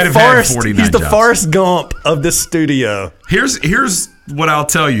the Forrest Gump of this studio. Here's what I'll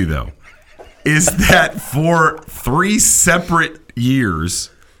tell you though, is that for 3 separate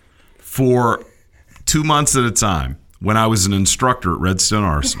years, for 2 months at a time, when I was an instructor at Redstone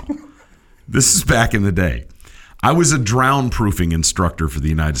Arsenal, this is back in the day, I was a drown-proofing instructor for the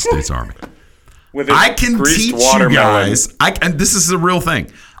United States Army. I can teach you guys, and this is the real thing,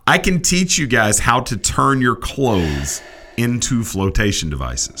 I can teach you guys how to turn your clothes into flotation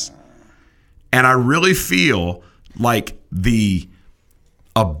devices. And I really feel like the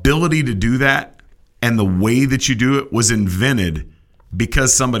ability to do that and the way that you do it was invented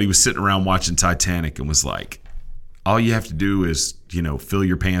because somebody was sitting around watching Titanic and was like, all you have to do is, fill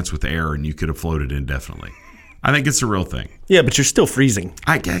your pants with air and you could have floated indefinitely. I think it's a real thing. Yeah, but you're still freezing.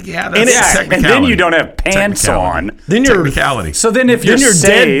 That's and then you don't have pants on. Then you're technicality. So then if you're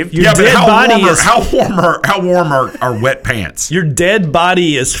saved, your dead body is how warm are wet pants? Your dead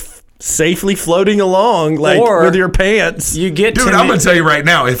body is safely floating along with your pants. You get Dude, I'm going to tell you right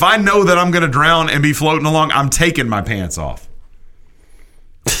now, if I know that I'm going to drown and be floating along, I'm taking my pants off.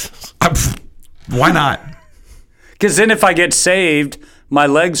 Why not? Because then if I get saved, my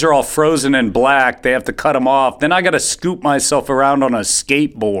legs are all frozen and black. They have to cut them off. Then I got to scoop myself around on a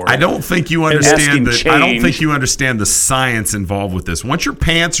skateboard. I don't think you understand I don't think you understand the science involved with this. Once your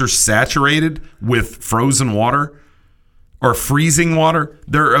pants are saturated with frozen water or freezing water,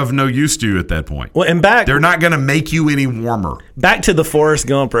 they're of no use to you at that point. Well, and they're not going to make you any warmer. Back to the Forrest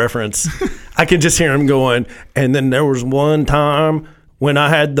Gump reference. I can just hear him going, and then there was one time when I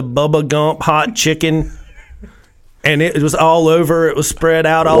had the Bubba Gump hot chicken. And it was all over. It was spread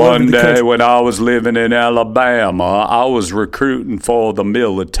out all over the country. One day when I was living in Alabama, I was recruiting for the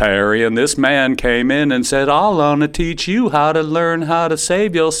military, and this man came in and said, "I'll want to teach you how to learn how to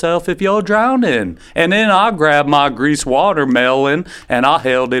save yourself if you're drowning." And then I grabbed my greased watermelon, and I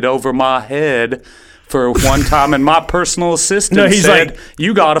held it over my head for one time, and my personal assistant said,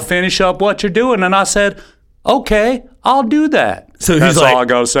 "You got to finish up what you're doing." And I said, "Okay, I'll do that." So that's all I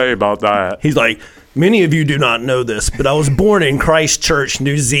got to say about that. He's like, "Many of you do not know this, but I was born in Christchurch,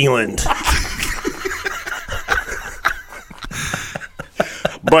 New Zealand."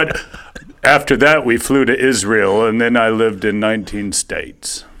 But after that, we flew to Israel, and then I lived in 19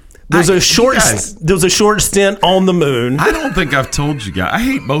 states. There was a short stint on the moon. I don't think I've told you guys. I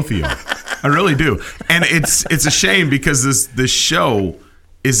hate both of you. I really do. And it's a shame because this show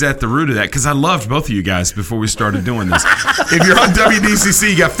is at the root of that, because I loved both of you guys before we started doing this. If you're on WDCC,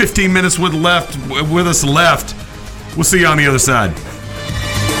 you got 15 minutes with us left. We'll see you on the other side.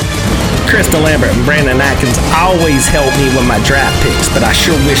 Krista Lambert and Brandon Atkins always help me with my draft picks, but I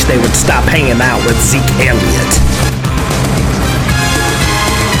sure wish they would stop hanging out with Zeke Elliott.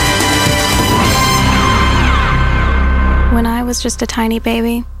 When I was just a tiny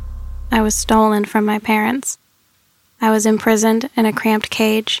baby, I was stolen from my parents. I was imprisoned in a cramped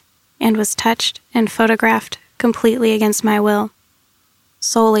cage and was touched and photographed completely against my will,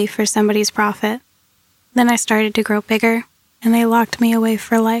 solely for somebody's profit. Then I started to grow bigger, and they locked me away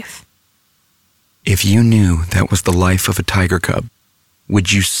for life. If you knew that was the life of a tiger cub,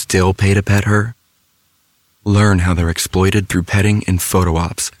 would you still pay to pet her? Learn how they're exploited through petting and photo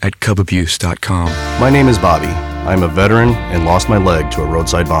ops at cubabuse.com. My name is Bobby. I'm a veteran and lost my leg to a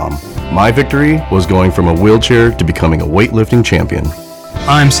roadside bomb. My victory was going from a wheelchair to becoming a weightlifting champion.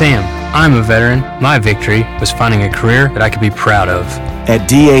 I'm Sam. I'm a veteran. My victory was finding a career that I could be proud of. At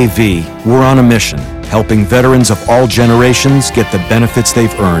DAV, we're on a mission, helping veterans of all generations get the benefits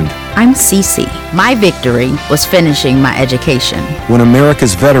they've earned. I'm Cece. My victory was finishing my education. When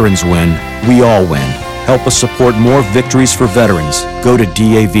America's veterans win, we all win. Help us support more victories for veterans. Go to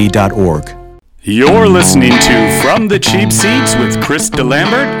DAV.org. You're listening to From the Cheap Seats with Chris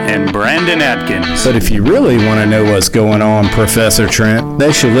DeLambert and Brandon Atkins. But if you really want to know what's going on, Professor Trent,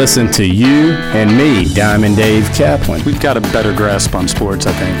 they should listen to you and me, Diamond Dave Kaplan. We've got a better grasp on sports,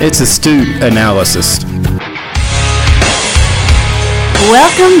 I think. It's astute analysis.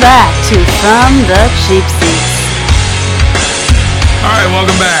 Welcome back to From the Cheap Seats. All right,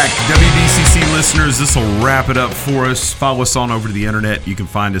 welcome back. WDCC listeners, this will wrap it up for us. Follow us on over to the internet. You can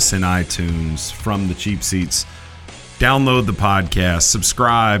find us in iTunes, From the Cheap Seats. Download the podcast,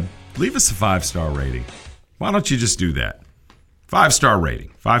 subscribe, leave us a 5-star rating. Why don't you just do that? 5-star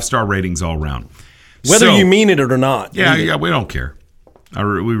rating. 5-star ratings all around. Whether you mean it or not. Yeah, we don't care.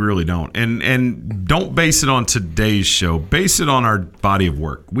 We really don't. And don't base it on today's show. Base it on our body of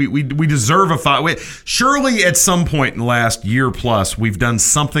work. We deserve a 5. Surely at some point in the last year plus, we've done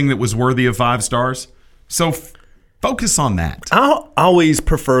something that was worthy of 5 stars. So focus on that. I always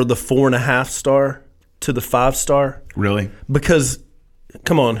prefer the 4.5 star to the 5 star. Really? Because,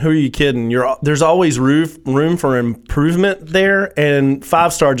 come on, who are you kidding? There's always room for improvement there, and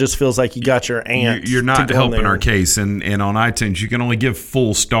 5 star just feels like you got your ants. You're not helping our case, and on iTunes you can only give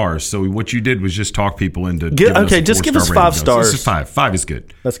full stars. So what you did was just talk people into giving us a just give us 4-star 5 rating. stars. This is 5. 5 is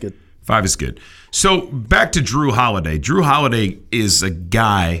good. That's good. 5 is good. So back to Drew Holiday. Drew Holiday is a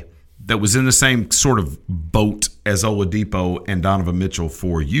guy that was in the same sort of boat as Oladipo and Donovan Mitchell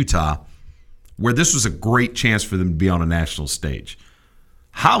for Utah, where this was a great chance for them to be on a national stage.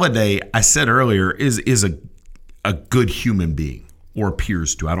 Holiday, I said earlier, is a good human being, or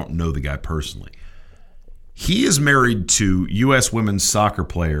appears to. I don't know the guy personally. He is married to U.S. women's soccer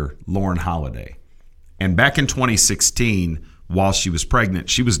player Lauren Holiday. And back in 2016, while she was pregnant,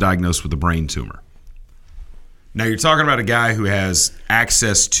 she was diagnosed with a brain tumor. Now, you're talking about a guy who has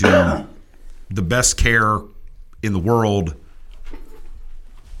access to the best care in the world,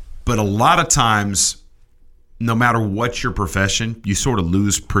 but a lot of times, no matter what your profession, you sort of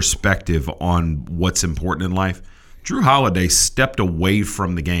lose perspective on what's important in life. Drew Holiday stepped away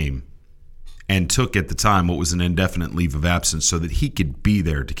from the game and took at the time what was an indefinite leave of absence so that he could be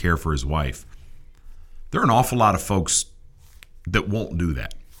there to care for his wife. There are an awful lot of folks that won't do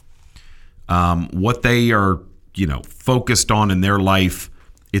that. What they are, focused on in their life,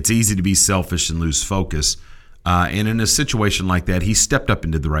 it's easy to be selfish and lose focus. And in a situation like that, he stepped up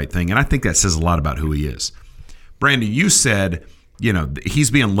and did the right thing. And I think that says a lot about who he is. Brandon, you said, he's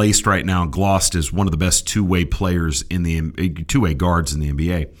being laced right now and glossed as one of the best two-way players two-way guards in the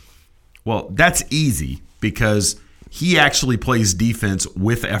NBA. Well, that's easy because he actually plays defense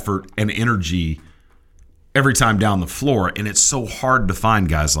with effort and energy every time down the floor, and it's so hard to find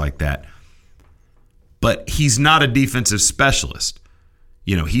guys like that. But he's not a defensive specialist.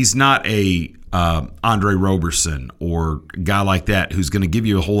 He's not a Andre Roberson or a guy like that who's going to give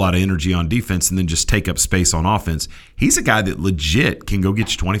you a whole lot of energy on defense and then just take up space on offense. He's a guy that legit can go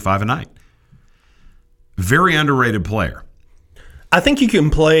get you 25 a night. Very underrated player. I think you can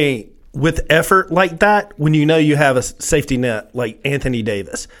play with effort like that when you know you have a safety net like Anthony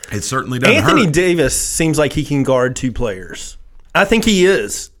Davis. It certainly doesn't Anthony hurt. Davis seems like he can guard 2 players. I think he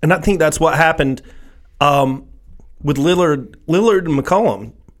is. And I think that's what happened with Lillard and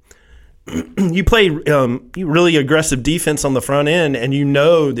McCollum. You play really aggressive defense on the front end, and you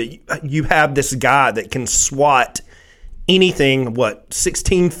know that you have this guy that can swat anything,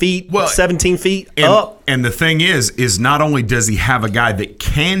 16 feet, 17 feet up. And the thing is not only does he have a guy that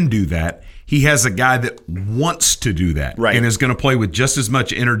can do that, he has a guy that wants to do that. Right. And is going to play with just as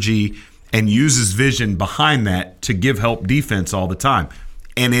much energy and use his vision behind that to give help defense all the time.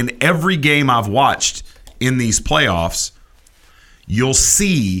 And in every game I've watched in these playoffs, you'll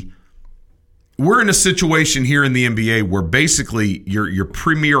see we're in a situation here in the NBA where basically your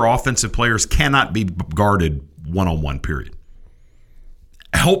premier offensive players cannot be guarded one-on-one, period.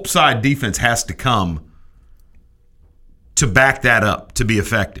 Help side defense has to come to back that up to be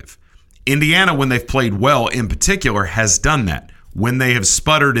effective. Indiana, when they've played well in particular, has done that. When they have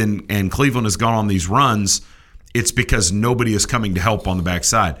sputtered and Cleveland has gone on these runs, it's because nobody is coming to help on the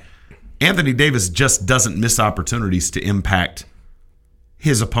backside. Anthony Davis just doesn't miss opportunities to impact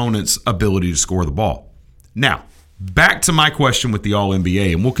his opponent's ability to score the ball. Now, back to my question with the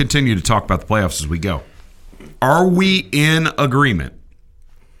All-NBA, and we'll continue to talk about the playoffs as we go. Are we in agreement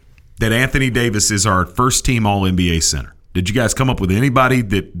that Anthony Davis is our first-team All-NBA center? Did you guys come up with anybody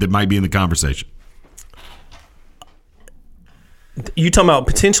that might be in the conversation? You talking about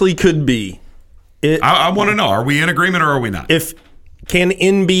potentially could be. I want to know, are we in agreement or are we not? Can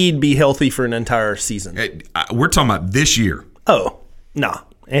Embiid be healthy for an entire season? We're talking about this year. Oh, nah.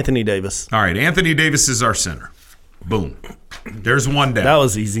 Anthony Davis. All right, Anthony Davis is our center. Boom. There's one down. That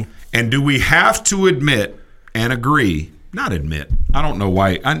was easy. And do we have to admit and agree, not admit, I don't know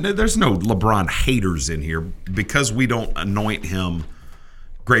why, there's no LeBron haters in here because we don't anoint him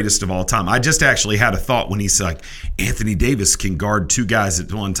greatest of all time. I just actually had a thought when he's like, Anthony Davis can guard two guys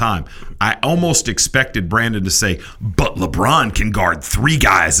at one time. I almost expected Brandon to say, but LeBron can guard three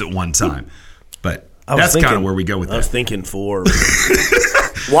guys at one time. But that's kind of where we go with that. I was thinking 4.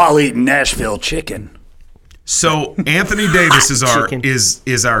 While eating Nashville chicken. So Anthony Davis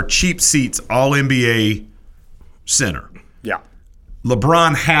is our cheap seats All-NBA center. Yeah.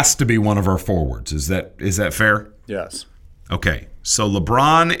 LeBron has to be one of our forwards. Is that fair? Yes. Okay. So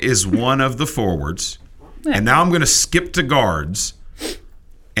LeBron is one of the forwards. And now I'm going to skip to guards.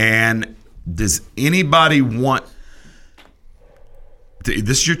 And does anybody want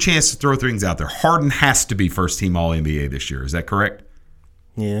this is your chance to throw things out there. Harden has to be first team All-NBA this year. Is that correct?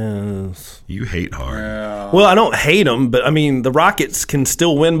 Yes. You hate Harden. Yeah. Well, I don't hate him, but I mean, the Rockets can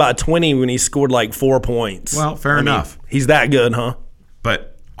still win by 20 when he scored like 4 points. Well, fair enough. He's that good, huh?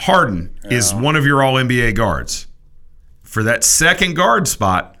 But Harden is one of your All-NBA guards. For that second guard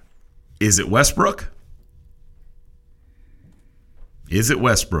spot, is it Westbrook? Is it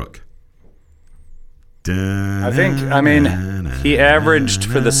Westbrook? I mean, he averaged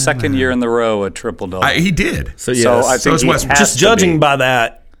for the second year in the row a triple-double. He did. So I think it's Westbrook. Just judging by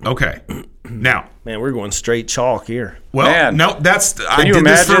that. Okay. Now, man, we're going straight chalk here. Well, no, I did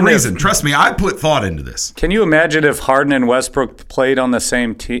this for a reason. Trust me, I put thought into this. Can you imagine if Harden and Westbrook played on the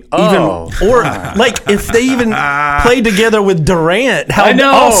same team? If they even played together with Durant, how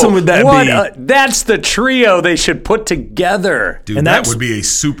awesome would that be? That's the trio they should put together. Dude, that would be a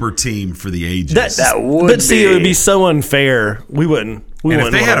super team for the ages. That would But see, it would be so unfair. We wouldn't. And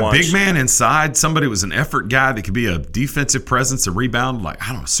if they had a big man inside, somebody was an effort guy that could be a defensive presence, a rebound, like,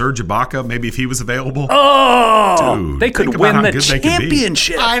 I don't know, Serge Ibaka, maybe if he was available. Oh, dude, they could win the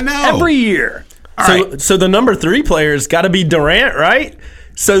championship every year. So the number 3 player's got to be Durant, right?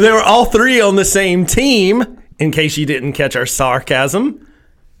 So they were all 3 on the same team, in case you didn't catch our sarcasm.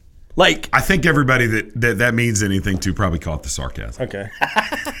 Like, I think everybody that means anything to probably caught the sarcasm. Okay.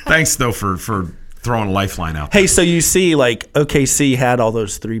 Thanks, though, for throwing a lifeline out there. Hey, so you see, like, OKC had all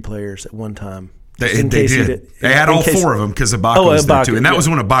those 3 players at one time. They did. They had all 4 of them because Ibaka was there too, and that was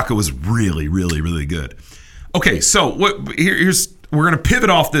when Ibaka was really, really, really good. Okay, so we're going to pivot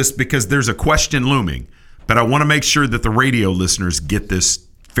off this because there's a question looming, but I want to make sure that the radio listeners get this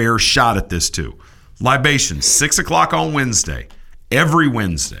fair shot at this too. Libations, 6:00 on Wednesday, every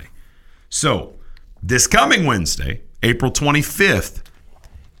Wednesday. So this coming Wednesday, April 25th.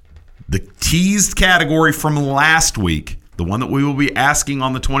 The teased category from last week, the one that we will be asking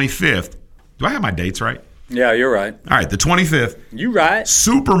on the 25th. Do I have my dates right? Yeah, you're right. All right, the 25th. You right.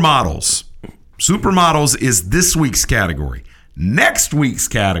 Supermodels. Supermodels is this week's category. Next week's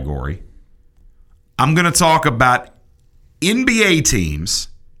category, I'm going to talk about NBA teams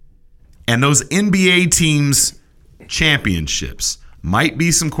and those NBA teams' championships. Might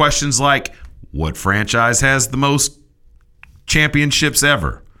be some questions like, what franchise has the most championships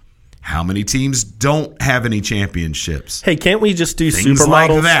ever? How many teams don't have any championships? Hey, can't we just do things supermodels?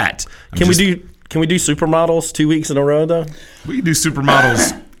 Like that? Can we do supermodels 2 weeks in a row though? We can do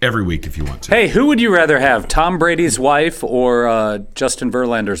supermodels every week if you want to. Hey, who would you rather have, Tom Brady's wife or Justin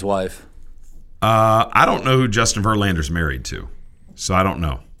Verlander's wife? I don't know who Justin Verlander's married to, so I don't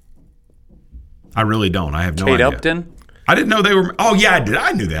know. I really don't. I have no idea. Kate Upton? I didn't know they were. Oh yeah, I did.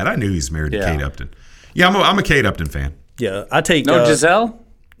 I knew that. I knew he's married to Kate Upton. Yeah, I'm a Kate Upton fan. Yeah, I take Giselle.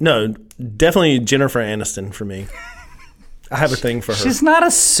 No, definitely Jennifer Aniston for me. I have a thing for her. She's not a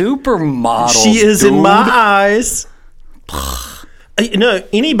supermodel. She is in my eyes.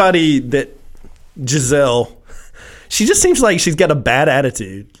 Anybody that Giselle, she just seems like she's got a bad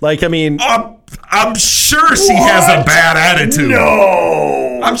attitude. Like, I mean, I'm sure she has a bad attitude.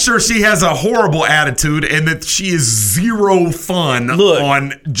 No, I'm sure she has a horrible attitude, and that she is zero fun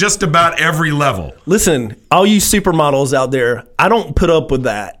on just about every level. Listen, all you supermodels out there, I don't put up with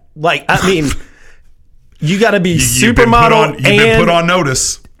that. Like, I mean, you got to be supermodel you've been put on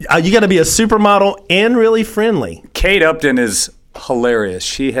notice. You got to be a supermodel and really friendly. Kate Upton is hilarious.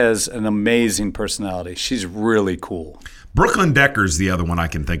 She has an amazing personality. She's really cool. Brooklyn Decker's the other one I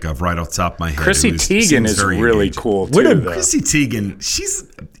can think of right off the top of my head. Chrissy Teigen is really cool too. Chrissy Teigen,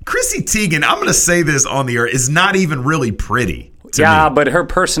 I'm going to say this on the air, is not even really pretty. Yeah, but her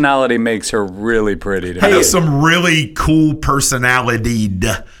personality makes her really pretty. I know some really cool personality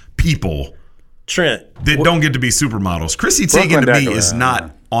people, Trent, that don't get to be supermodels. Chrissy Teigen to me is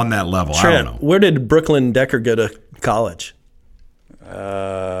not on that level. Trent, I don't know. Where did Brooklyn Decker go to college?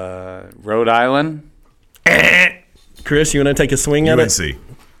 Rhode Island. Chris, you want to take a swing at it?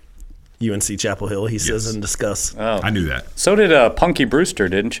 UNC Chapel Hill, he says and discuss. Oh. I knew that. So did Punky Brewster,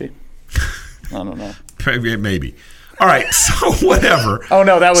 didn't she? I don't know. Maybe. All right, so whatever. Oh,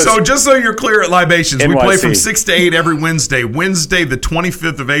 no, that was... So just so you're clear at Libations, we play from NYC. 6 to 8 every Wednesday. Wednesday, the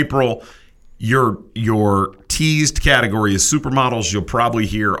 25th of April, your teased category is supermodels. You'll probably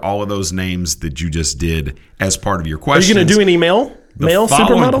hear all of those names that you just did as part of your Are questions. you going to do any male following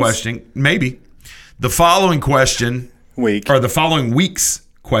supermodels? question, maybe. The following question, or the following week's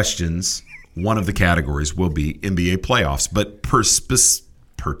questions, one of the categories will be NBA playoffs, but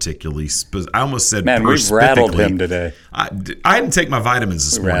particularly, I almost said Man, we've rattled him today. I didn't take my vitamins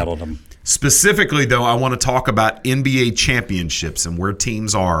this morning. Rattled him. Specifically, though, I want to talk about NBA championships and where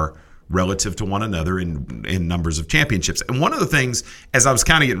teams are relative to one another in numbers of championships. And one of the things, as I was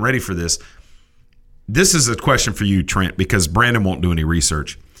kind of getting ready for this is a question for you, Trent, because Brandon won't do any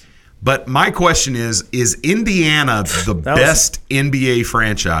research. But my question is Indiana the best NBA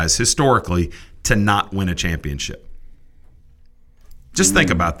franchise historically to not win a championship? Just think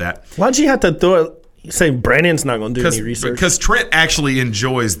about that. Why'd you have to say Brandon's not going to do any research? Because Trent actually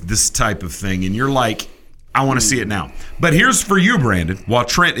enjoys this type of thing, and you're like, I want to see it now. But here's for you, Brandon. While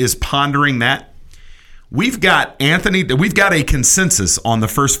Trent is pondering that, we've got a consensus on the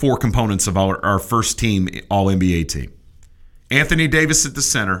first four components of our first team, All-NBA team. Anthony Davis at the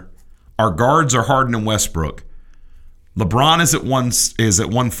center. Our guards are Harden and Westbrook. LeBron is at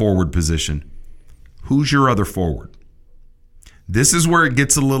one forward position. Who's your other forward? This is where it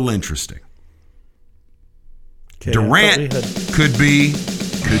gets a little interesting. Okay, Durant could be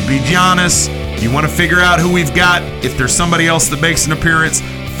Giannis. You want to figure out who we've got? If there's somebody else that makes an appearance,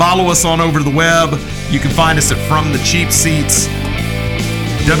 follow us on over the web. You can find us at From the Cheap Seats.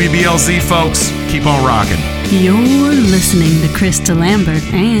 WBLZ, folks, keep on rocking. You're listening to Krista Lambert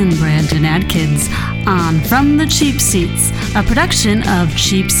and Brandon Adkins on From the Cheap Seats, a production of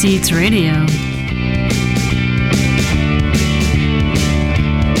Cheap Seats Radio.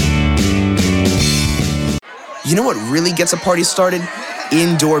 You know what really gets a party started?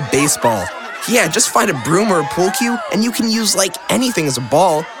 Indoor baseball. Yeah, just find a broom or a pool cue, and you can use like anything as a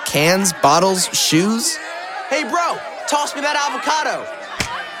ball. Cans, bottles, shoes. Hey, bro, toss me that avocado.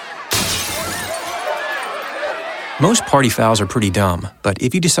 Most party fouls are pretty dumb, but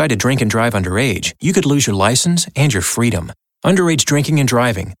if you decide to drink and drive underage, you could lose your license and your freedom. Underage drinking and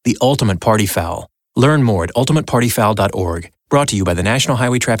driving, the ultimate party foul. Learn more at ultimatepartyfoul.org. Brought to you by the National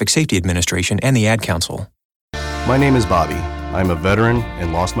Highway Traffic Safety Administration and the Ad Council. My name is Bobby. I'm a veteran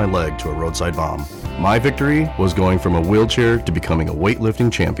and lost my leg to a roadside bomb. My victory was going from a wheelchair to becoming a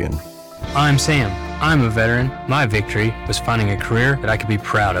weightlifting champion. I'm Sam. I'm a veteran. My victory was finding a career that I could be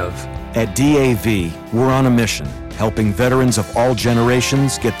proud of. At DAV, we're on a mission, helping veterans of all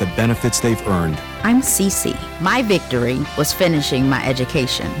generations get the benefits they've earned. I'm Cece. My victory was finishing my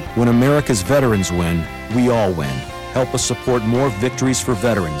education. When America's veterans win, we all win. Help us support more victories for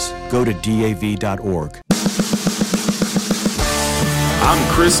veterans. Go to DAV.org. I'm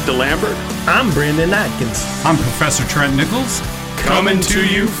Chris DeLambert. I'm Brandon Atkins. I'm Professor Trent Nichols. Coming to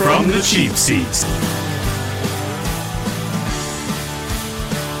you from the cheap seats.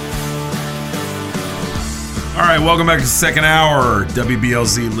 All right, welcome back to the second hour.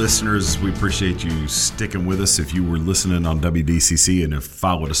 WBLZ listeners, we appreciate you sticking with us. If you were listening on WDCC and have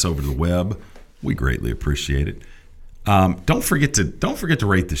followed us over the web, we greatly appreciate it. Don't forget to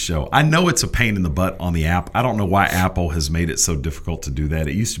rate the show. I know it's a pain in the butt on the app. I don't know why Apple has made it so difficult to do that.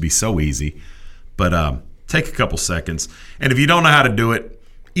 It used to be so easy, but take a couple seconds. And if you don't know how to do it,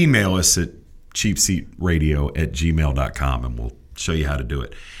 email us at cheapseatradio@gmail.com and we'll show you how to do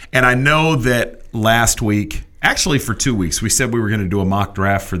it. And I know that last week, actually for 2 weeks, we said we were going to do a mock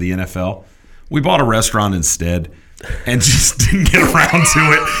draft for the NFL. We bought a restaurant instead and just didn't get around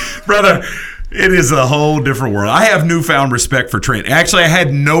to it. Brother, it is a whole different world. I have newfound respect for Trent. Actually, I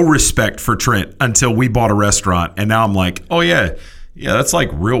had no respect for Trent until we bought a restaurant. And now I'm like, oh, yeah, that's like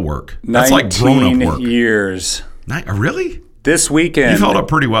real work. That's like grown-up work. 19 years. Really? This weekend. You've held up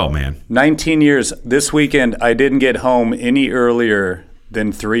pretty well, man. 19 years. This weekend, I didn't get home any earlier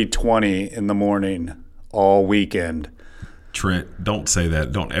than 3:20 in the morning all weekend. Trent, don't say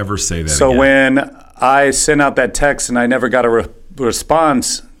that. Don't ever say that So again. when I sent out that text and I never got a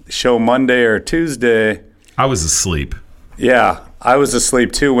response, show Monday or Tuesday. I was asleep. Yeah, I was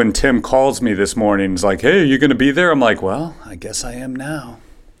asleep too when Tim calls me this morning. He's like, hey, you going to be there? I'm like, well, I guess I am now.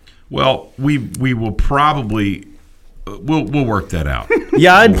 Well, we will probably we'll work that out.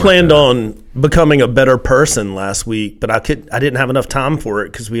 Yeah, I'd planned on becoming a better person last week, but I didn't have enough time for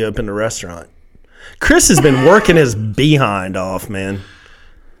it because we opened a restaurant. Chris has been working his behind off, man.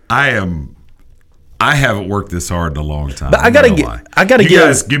 I haven't worked this hard in a long time. But I gotta You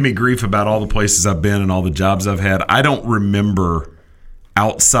guys give me grief about all the places I've been and all the jobs I've had. I don't remember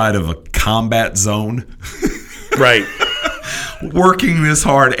outside of a combat zone Right. Working this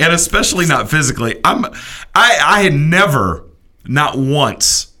hard, and especially not physically. I had never, not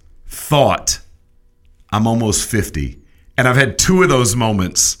once, thought I'm almost 50. And I've had 2 of those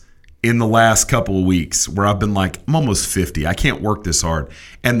moments in the last couple of weeks where I've been like, I'm almost 50. I can't work this hard.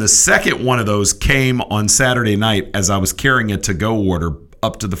 And the second one of those came on Saturday night as I was carrying a to-go order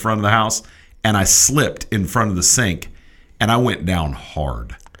up to the front of the house, and I slipped in front of the sink, and I went down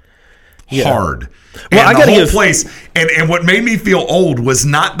hard. Yeah. Hard. Well, and the whole place, and what made me feel old was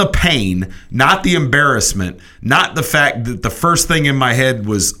not the pain, not the embarrassment, not the fact that the first thing in my head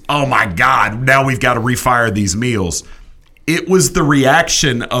was, oh my God, now we've got to refire these meals. It was the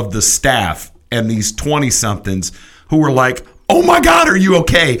reaction of the staff and these 20-somethings who were like, oh my God, are you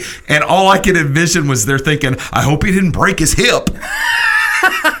okay? And all I could envision was they're thinking, I hope he didn't break his hip.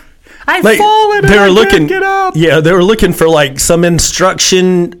 I've fallen and I can't get up. Yeah, they were looking for like some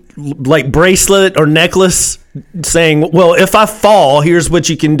instruction, like bracelet or necklace saying, well, if I fall, here's what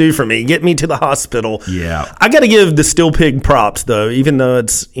you can do for me. Get me to the hospital. Yeah. I got to give the Still Pig props, though, even though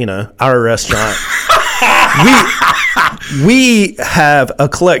it's, our restaurant. we have a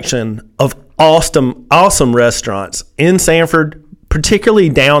collection of awesome restaurants in Sanford, particularly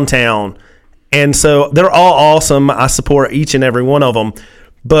downtown. And so they're all awesome. I support each and every one of them.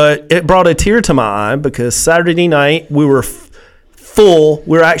 But it brought a tear to my eye because Saturday night we were full.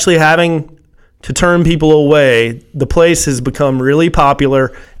 We were actually having to turn people away. The place has become really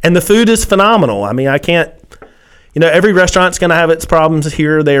popular, and the food is phenomenal. I mean, I can't, every restaurant's going to have its problems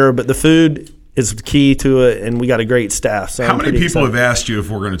here or there, but the food is key to it, and we got a great staff. So how many people have asked you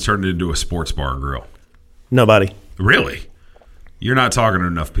if we're going to turn it into a sports bar and grill? Nobody. Really? You're not talking to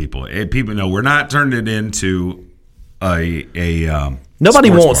enough people. People know we're not turning it into a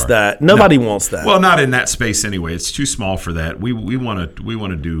Nobody wants that. Nobody wants that. Well, not in that space anyway. It's too small for that. We want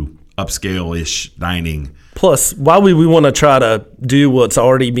to do upscale-ish dining. Plus, why would we want to try to do what's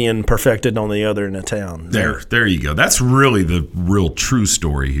already being perfected on the other end of town? There you go. That's really the real true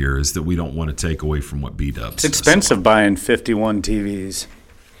story here, is that we don't want to take away from what B-Dubs. It's expensive buying 51 TVs.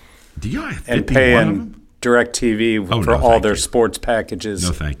 Do you have 51 and paying DirecTV for all their sports packages?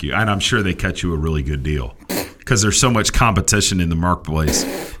 No, thank you. And I'm sure they cut you a really good deal because there's so much competition in the marketplace.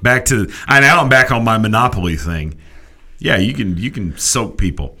 I'm back on my Monopoly thing. Yeah, you can soak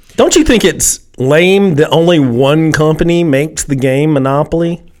people. Don't you think it's lame that only one company makes the game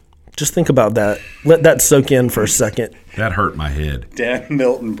Monopoly? Just think about that. Let that soak in for a second. That hurt my head. Dan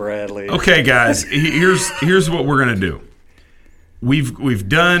Milton Bradley. Okay, guys, here's what we're gonna do. We've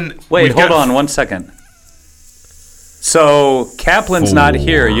done. Wait, hold on 1 second. So Kaplan's not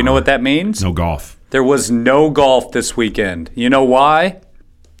here. You know what that means? No golf. There was no golf this weekend. You know why?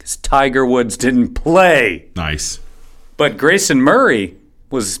 Because Tiger Woods didn't play. Nice. But Grayson Murray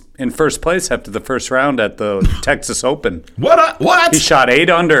was in first place after the first round at the Texas Open. What? He shot 8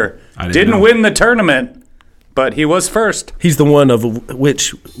 under. Didn't win the tournament, but he was first. He's the one of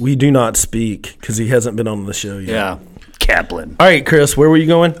which we do not speak because he hasn't been on the show yet. Yeah. Kaplan. All right, Chris, where were you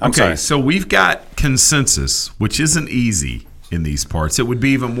going? Okay, so we've got consensus, which isn't easy in these parts. It would be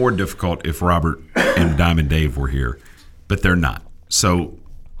even more difficult if Robert and Diamond Dave were here, but they're not. So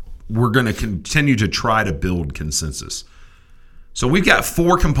we're going to continue to try to build consensus. So we've got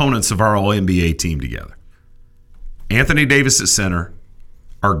 4 components of our All-NBA team together. Anthony Davis at center,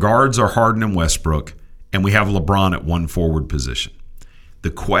 our guards are Harden and Westbrook, and we have LeBron at one forward position.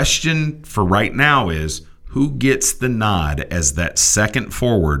 The question for right now is, who gets the nod as that second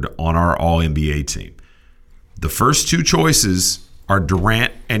forward on our All-NBA team? The first 2 choices are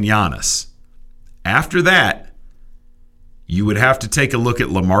Durant and Giannis. After that, you would have to take a look at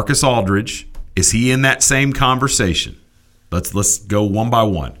LaMarcus Aldridge. Is he in that same conversation? Let's go one by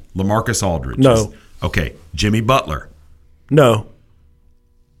one. LaMarcus Aldridge. No. Okay. Jimmy Butler. No.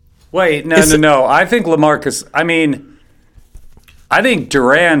 Wait, no. I think LaMarcus. I think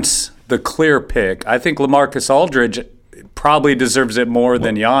Durant's the clear pick. I think LaMarcus Aldridge probably deserves it more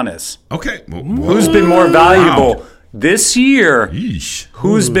than Giannis. Okay. Who's been more valuable this year?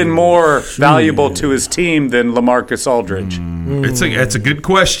 Who's been more valuable to his team than LaMarcus Aldridge? It's a good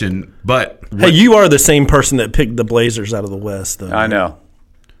question, but hey, you are the same person that picked the Blazers out of the West, though. I know.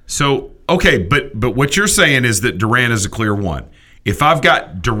 So okay, but what you're saying is that Durant is a clear one. If I've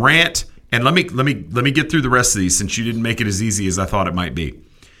got Durant, and let me get through the rest of these since you didn't make it as easy as I thought it might be.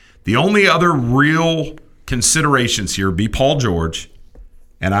 The only other real considerations here be Paul George,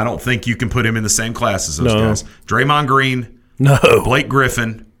 and I don't think you can put him in the same class as those guys. Draymond Green, no. Blake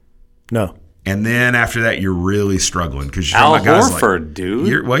Griffin, no. And then after that, you're really struggling because you're Al talking about guys Horford, dude.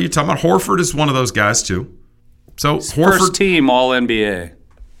 You're talking about Horford is one of those guys too. So Horford, first team All NBA.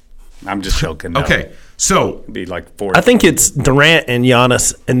 I'm just joking. No. Okay, So It'd be like 4. I think it's Durant and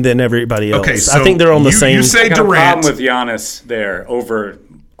Giannis, and then everybody else. Okay, so I think they're on the same. You say I got a Durant. problem with Giannis there over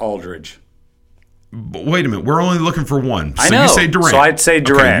Aldridge. But wait a minute. We're only looking for one. So I know. You say Durant. So I'd say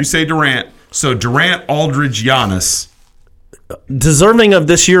Durant. Okay, you say Durant. So Durant, Aldridge, Giannis. Deserving of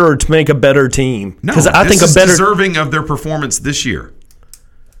this year or to make a better team? No, I think is a better deserving of their performance this year.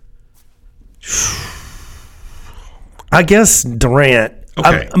 I guess Durant.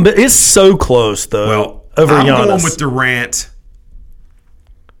 Okay. But it's so close though. Well, over I'm Giannis. going with Durant.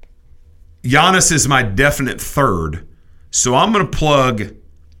 Giannis is my definite third. So I'm going to plug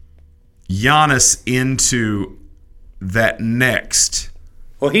Giannis into that next.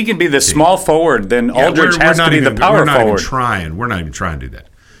 Well, he can be the small forward. Then Aldridge has to be the power We're not forward. even trying. We're not even trying to do that.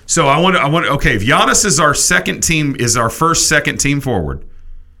 So I want. Okay, if Giannis is our first second team forward,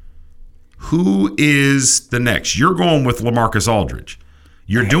 who is the next? You're going with LaMarcus Aldridge.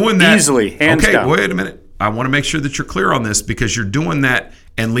 You're doing that easily, hands okay, down. wait a minute. I want to make sure that you're clear on this because you're doing that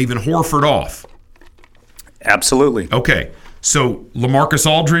and leaving Horford off. Absolutely. Okay, so LaMarcus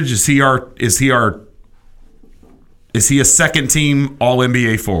Aldridge is he a second team All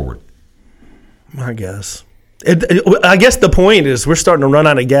NBA forward? I guess. I guess the point is we're starting to run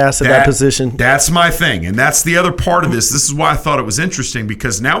out of gas at that position. That's my thing, and that's the other part of this. This is why I thought it was interesting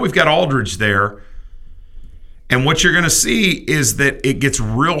because now we've got Aldridge there, and what you're going to see is that it gets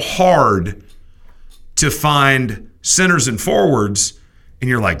real hard to find centers and forwards, and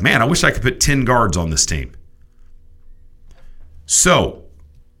you're like, man, I wish I could put 10 guards on this team. So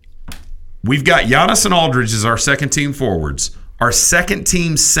we've got Giannis and Aldridge as our second team forwards, our second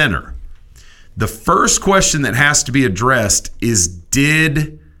team center. The first question that has to be addressed is,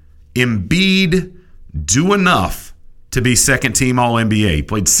 did Embiid do enough to be second team All-NBA? He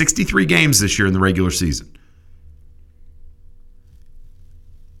played 63 games this year in the regular season.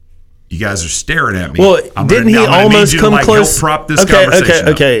 You guys are staring at me. Well, didn't he almost come close? Help prop this conversation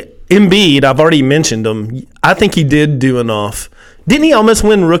up. Okay. Embiid, I've already mentioned him. I think he did do enough. Didn't he almost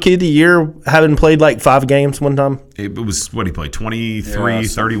win Rookie of the Year having played like 5 games one time? It was, what he played, 23,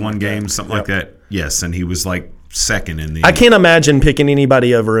 31 games, something like that. Yes, and he was like second in the... I can't imagine picking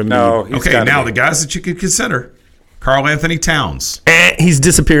anybody over Embiid. No, okay, now the guys that you could consider. Karl Anthony Towns. He's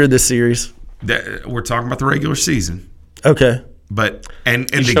disappeared this series. We're talking about the regular season. Okay. But and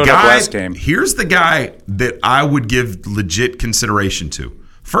the showed up guy, last game. Here's the guy that I would give legit consideration to.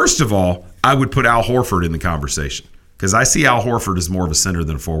 First of all, I would put Al Horford in the conversation because I see Al Horford as more of a center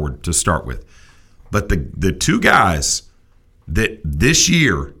than a forward to start with. But the two guys that this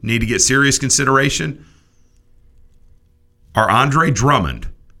year need to get serious consideration are Andre Drummond,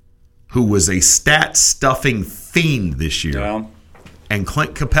 who was a stat-stuffing fiend this year, and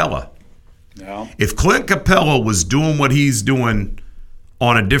Clint Capella. No. If Clint Capella was doing what he's doing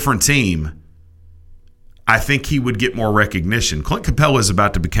on a different team, I think he would get more recognition. Clint Capella is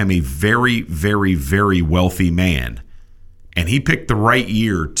about to become a very, very, very wealthy man, and he picked the right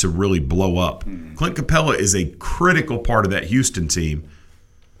year to really blow up. Clint Capella is a critical part of that Houston team,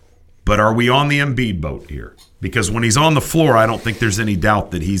 but are we on the Embiid boat here? Because when he's on the floor, I don't think there's any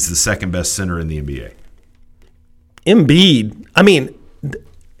doubt that he's the second best center in the NBA. Embiid, I mean,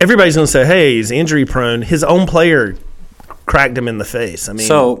 everybody's going to say, hey, he's injury prone. His own player cracked him in the face. I mean,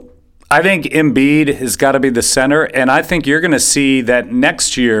 so I think Embiid has got to be the center, and I think you're going to see that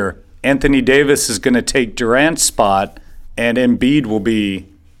next year Anthony Davis is going to take Durant's spot, and Embiid will be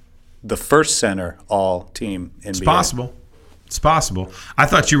the first center all-team NBA. It's possible. It's possible. I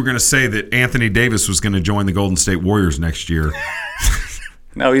thought you were going to say that Anthony Davis was going to join the Golden State Warriors next year.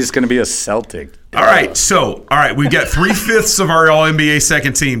 No, he's going to be a Celtic. All right, we've got 3/5 of our All-NBA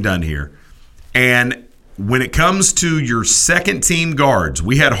second team done here. And when it comes to your second team guards,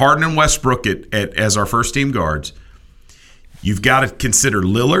 we had Harden and Westbrook as our first team guards. You've got to consider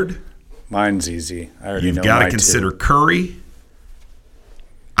Lillard. Mine's easy. I already You've know got to mine consider too. Curry.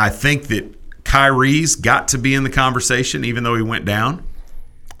 I think that Kyrie's got to be in the conversation, even though he went down.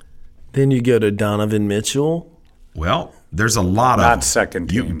 Then you go to Donovan Mitchell. Well, there's a lot of Not second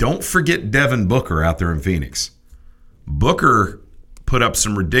team. You don't forget Devin Booker out there in Phoenix. Booker put up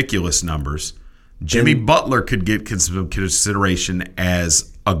some ridiculous numbers. Jimmy Butler could get consideration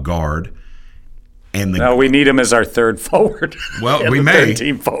as a guard. And No, we need him as our third forward. Well, And we the may. third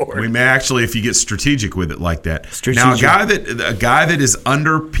team forward. We may actually, if you get strategic with it like that. Now, a guy that is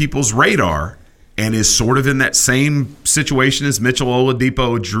under people's radar and is sort of in that same situation as Mitchell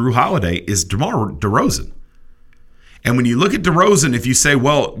Oladipo, Drew Holiday, is DeMar DeRozan. And when you look at DeRozan, if you say,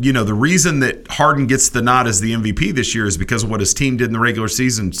 well, you know, the reason that Harden gets the nod as the MVP this year is because of what his team did in the regular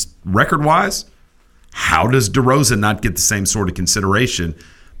season record-wise, how does DeRozan not get the same sort of consideration?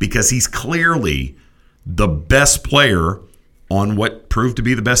 Because he's clearly the best player on what proved to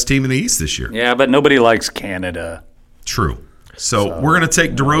be the best team in the East this year. Yeah, but nobody likes Canada. True. So we're going to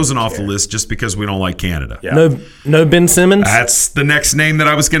take DeRozan off the list just because we don't like Canada. Yeah. No Ben Simmons? That's the next name that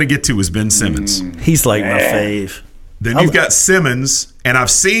I was going to get to is Ben Simmons. He's like my fave. Then you've got Simmons, and I've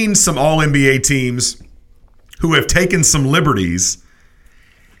seen some All-NBA teams who have taken some liberties,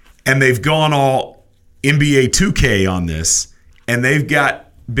 and they've gone all NBA 2K on this, and they've got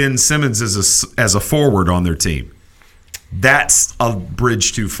Ben Simmons as a forward on their team. That's a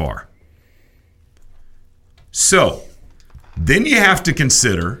bridge too far. So then you have to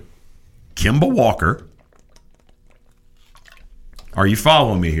consider Kemba Walker. Are you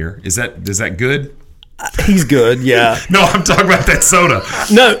following me here? Is that good? He's good, yeah. No, I'm talking about that soda.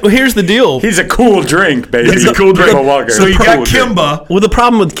 No, here's the deal. He's a cool drink, baby. He's a cool drink. Walker. So you got Kemba. Well, the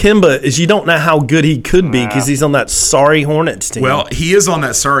problem with Kemba is you don't know how good he could be because he's on that sorry Hornets team. Well, he is on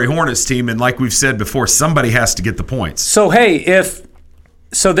that sorry Hornets team, and like we've said before, somebody has to get the points. So, hey,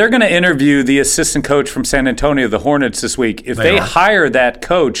 So they're going to interview the assistant coach from San Antonio, the Hornets, this week. If they hire that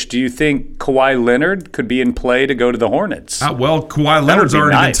coach, do you think Kawhi Leonard could be in play to go to the Hornets? Well, Kawhi Leonard's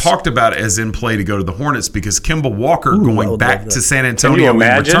already been talked about as in play to go to the Hornets because Kemba Walker going back to San Antonio in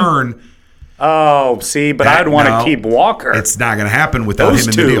return. Oh, see, but I'd want to keep Walker. It's not going to happen without him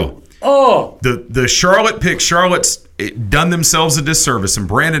in the deal. Oh, the Charlotte pick. Charlotte's done themselves a disservice, and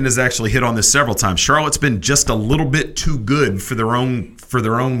Brandon has actually hit on this several times. Charlotte's been just a little bit too good for their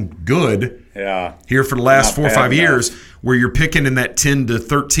own good. Yeah. Here for the last 4 or 5 years, where you're picking in that 10 to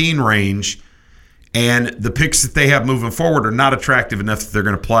 13 range, and the picks that they have moving forward are not attractive enough that they're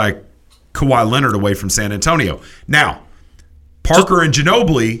going to apply Kawhi Leonard away from San Antonio. Now, Parker and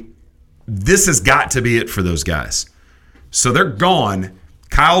Ginobili, this has got to be it for those guys. So they're gone.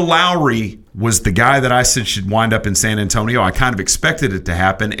 Kyle Lowry was the guy that I said should wind up in San Antonio. I kind of expected it to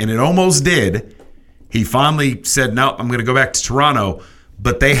happen, and it almost did. He finally said, no, I'm going to go back to Toronto.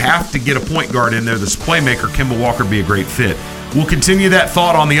 But they have to get a point guard in there that's a playmaker. Kemba Walker be a great fit. We'll continue that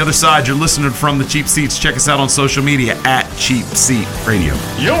thought on the other side. You're listening from the Cheap Seats. Check us out on social media at Cheap Seat Radio.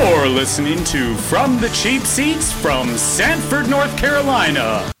 You're listening to From the Cheap Seats from Sanford, North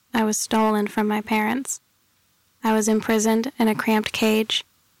Carolina. I was stolen from my parents. I was imprisoned in a cramped cage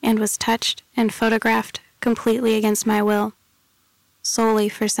and was touched and photographed completely against my will, solely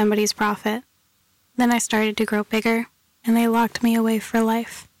for somebody's profit. Then I started to grow bigger, and they locked me away for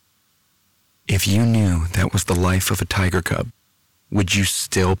life. If you knew that was the life of a tiger cub, would you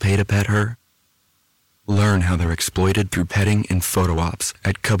still pay to pet her? Learn how they're exploited through petting and photo ops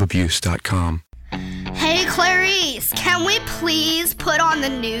at cubabuse.com. Hey Clarice, can we please put on the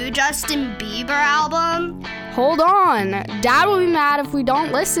new Justin Bieber album? Hold on, Dad will be mad if we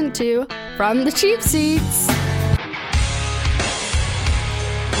don't listen to From the Cheap Seats.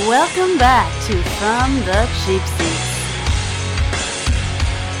 Welcome back to From the Cheap Seats.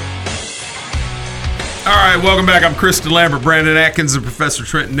 All right, welcome back. I'm Chris DeLambert, Brandon Atkins, and Professor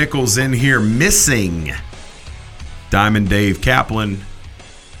Trent Nichols in here missing Diamond Dave Kaplan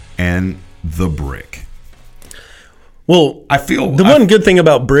and the Brick. Well, one good thing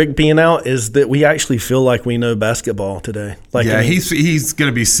about Brick being out is that we actually feel like we know basketball today. He's going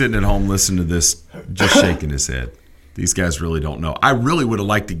to be sitting at home listening to this, just shaking his head. These guys really don't know. I really would have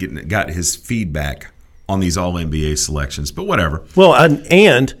liked to got his feedback on these All-NBA selections, but whatever. Well,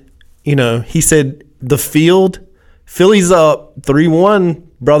 and he said the field, Philly's up 3-1,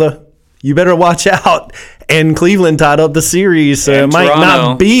 brother. You better watch out. And Cleveland tied up the series, so it might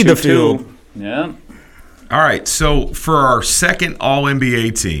not be the field. Yeah. All right, so for our second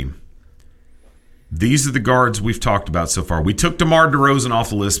All-NBA team, these are the guards we've talked about so far. We took DeMar DeRozan off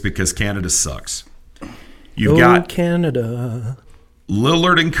the list because Canada sucks. You've got Canada,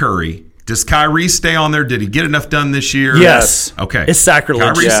 Lillard and Curry. Does Kyrie stay on there? Did he get enough done this year? Yes. Okay. It's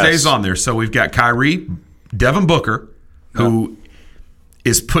sacrilege. Kyrie stays on there. So we've got Kyrie, Devin Booker, who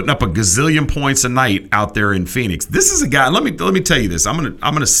is putting up a gazillion points a night out there in Phoenix. This is a guy. Let me tell you this. I'm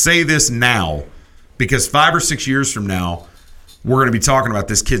gonna say this now because 5 or 6 years from now, we're going to be talking about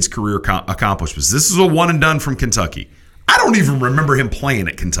this kid's career accomplishments. This is a one and done from Kentucky. I don't even remember him playing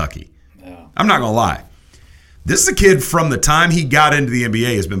at Kentucky. No. I'm not going to lie. This is a kid from the time he got into the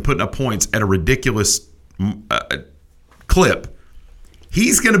NBA has been putting up points at a ridiculous clip.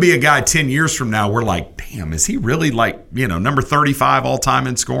 He's going to be a guy 10 years from now. We're like, damn, is he really number 35 all time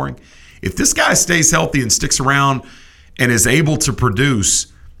in scoring? If this guy stays healthy and sticks around and is able to produce,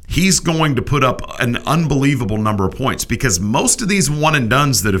 he's going to put up an unbelievable number of points because most of these one and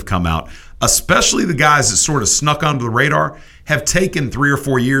dones that have come out, especially the guys that sort of snuck under the radar, have taken 3 or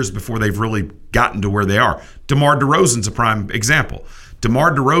 4 years before they've really gotten to where they are. DeMar DeRozan's a prime example.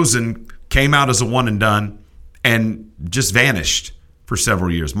 DeMar DeRozan came out as a one and done and just vanished for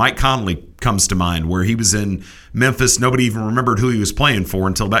several years. Mike Conley comes to mind, where he was in Memphis. Nobody even remembered who he was playing for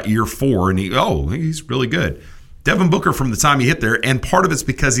until about year 4, and he's really good. Devin Booker, from the time he hit there, and part of it's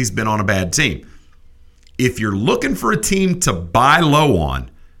because he's been on a bad team. If you're looking for a team to buy low on,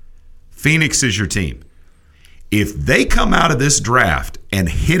 Phoenix is your team. If they come out of this draft and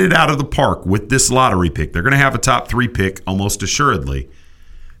hit it out of the park with this lottery pick, they're going to have a top 3 pick almost assuredly.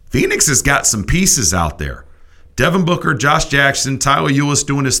 Phoenix has got some pieces out there. Devin Booker, Josh Jackson, Tyler Ulis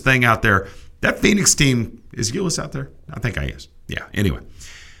doing his thing out there. That Phoenix team, is Ulis out there? I think I is. Yeah, anyway.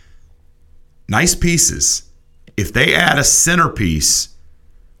 Nice pieces. If they add a centerpiece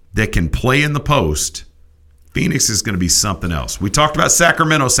that can play in the post, Phoenix is going to be something else. We talked about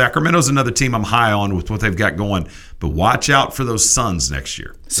Sacramento. Sacramento's another team I'm high on with what they've got going. But watch out for those Suns next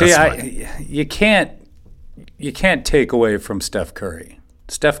year. See, you can't take away from Steph Curry.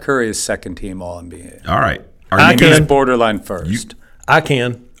 Steph Curry is second team All-NBA. All right. He's borderline first. I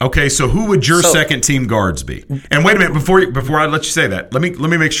can. Okay, so who would your second team guards be? And wait a minute, before I let you say that, let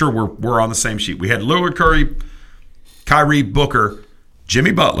me make sure we're on the same sheet. We had Lillard, Curry, Kyrie, Booker,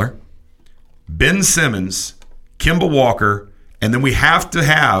 Jimmy Butler, Ben Simmons, Kemba Walker, and then we have to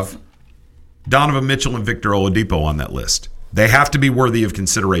have Donovan Mitchell and Victor Oladipo on that list. They have to be worthy of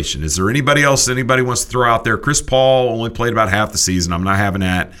consideration. Is there anybody else anybody wants to throw out there? Chris Paul only played about half the season. I'm not having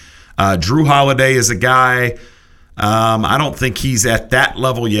that. Drew Holiday is a guy. I don't think he's at that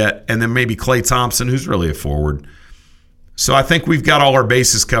level yet. And then maybe Klay Thompson, who's really a forward. So I think we've got all our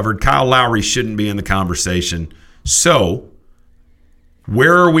bases covered. Kyle Lowry shouldn't be in the conversation. So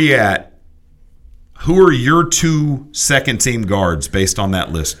where are we at? Who are your 2 second-team guards based on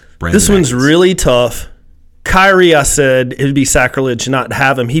that list, Brandon? This one's really tough. Kyrie, I said it would be sacrilege not to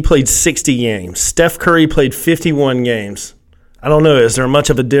have him. He played 60 games. Steph Curry played 51 games. I don't know. Is there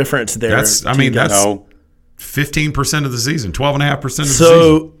much of a difference there? That's 15% of the season, 12.5% of the season.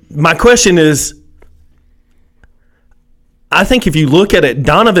 So my question is, I think if you look at it,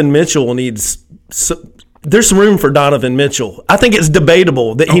 Donovan Mitchell needs there's some room for Donovan Mitchell. I think it's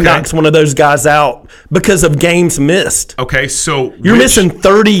debatable that he knocks one of those guys out because of games missed. Okay, so you're missing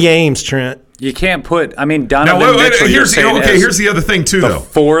 30 games, Trent. You can't put. I mean, Donovan Mitchell. Here's the other thing too, though.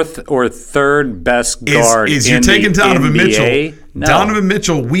 The 4th or 3rd best guard is you're taking Donovan NBA? Mitchell. No. Donovan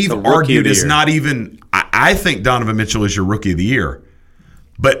Mitchell, we've argued, is not even. I think Donovan Mitchell is your rookie of the year,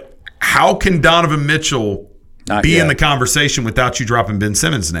 but how can Donovan Mitchell be in the conversation without you dropping Ben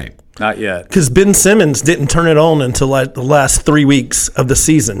Simmons' name? Not yet, because Ben Simmons didn't turn it on until like the last 3 weeks of the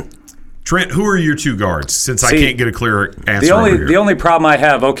season. Trent, who are your 2 guards? Since I can't get a clear answer. The only problem I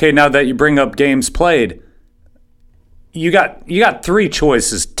have, now that you bring up games played, you got 3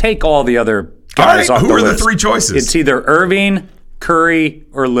 choices. Take all the other guys off the list. Who are the 3 choices? It's either Irving, Curry,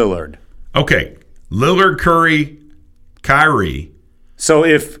 or Lillard. Okay, Lillard, Curry, Kyrie. So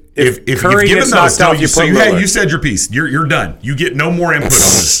if Curry gets knocked out, you put Lillard. You said your piece. You're done. You get no more input on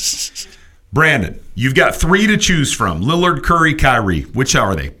this. Brandon, you've got 3 to choose from: Lillard, Curry, Kyrie. Which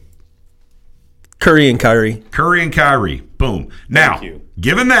are they? Curry and Kyrie. Curry and Kyrie. Boom. Now,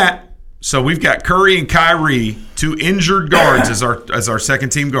 given that, so we've got Curry and Kyrie, 2 injured guards as our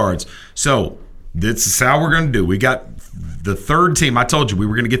second team guards. So this is how we're going to do. We got the 3rd team. I told you we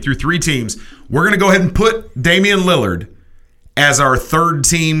were going to get through 3 teams. We're going to go ahead and put Damian Lillard as our 3rd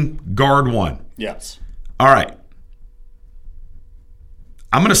team guard 1. Yes. All right.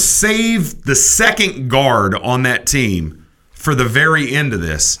 I'm going to save the second guard on that team for the very end of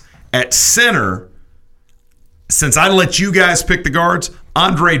this. At center, since I let you guys pick the guards,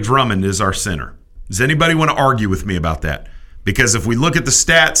 Andre Drummond is our center. Does anybody want to argue with me about that? Because if we look at the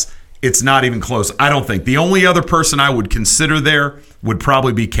stats, it's not even close. I don't think. The only other person I would consider there would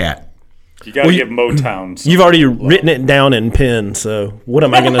probably be Cat. You got to give Motown. You've already written it down in pen, so what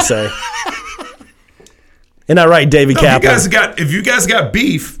am I going to say? Isn't that right, Davey Kaplan? If you guys got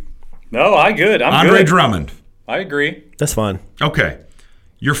beef. No, I'm good. Andre Drummond. I agree. That's fine. Okay.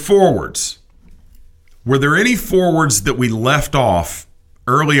 Your forwards. Were there any forwards that we left off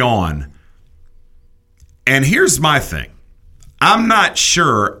early on? And here's my thing. I'm not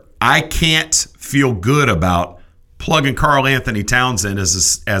sure. I can't feel good about plugging Karl Anthony Townsend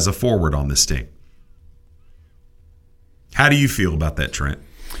as a forward on this team. How do you feel about that, Trent?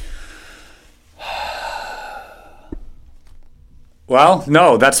 Well,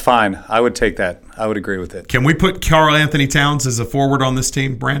 no, that's fine. I would take that. I would agree with it. Can we put Karl Anthony Towns as a forward on this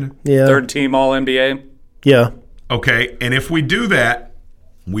team, Brandon? Yeah. 3rd team All-NBA? Yeah. Okay, and if we do that,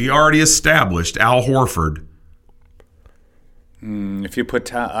 we already established Al Horford If you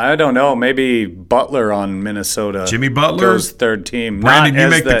put, I don't know, maybe Butler on Minnesota. Jimmy Butler goes third team. Brandon, you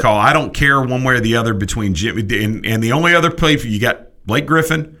make the call. I don't care one way or the other between Jimmy and the only other play you got Blake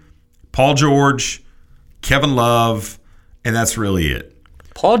Griffin, Paul George, Kevin Love, and that's really it.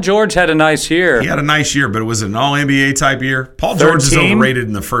 Paul George had a nice year. He had a nice year, but it was an All-NBA type year. Paul George is overrated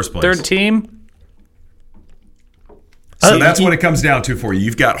in the first place. Third team. So that's what it comes down to for you.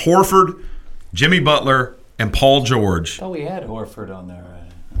 You've got Horford, Jimmy Butler, and Paul George. Oh, we had Horford on there.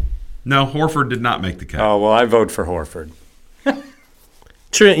 No, Horford did not make the cut. Oh, well, I vote for Horford.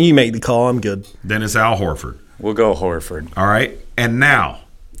 Trent, you make the call. I'm good. Then it's Al Horford. We'll go Horford. All right. And now,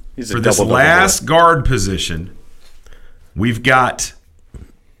 He's a for this last guard position, we find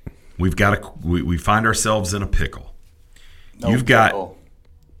ourselves in a pickle. You've got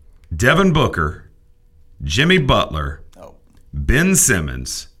Devin Booker, Jimmy Butler, Ben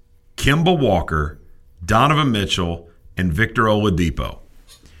Simmons, Kemba Walker, Donovan Mitchell, and Victor Oladipo.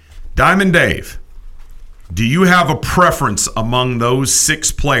 Diamond Dave, do you have a preference among those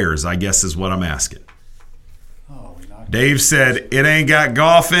 6 players, I guess is what I'm asking. Dave said, it ain't got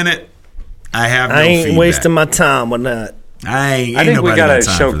golf in it. I have no feedback. I ain't wasting my time on that. I think we got to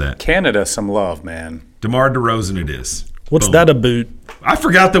show that. Canada some love, man. DeMar DeRozan it is. What's that about? I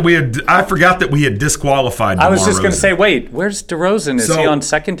forgot that we had disqualified DeMar I was just going to DeRozan. say, wait, where's DeRozan? Is he on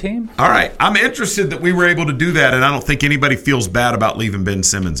second team? All right. I'm interested that we were able to do that, and I don't think anybody feels bad about leaving Ben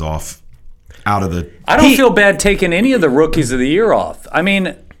Simmons out of the... I don't feel bad taking any of the rookies of the year off. I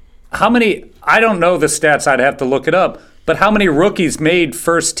mean, how many... I don't know the stats. I'd have to look it up. But how many rookies made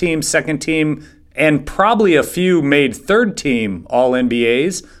first team, second team, and probably a few made third team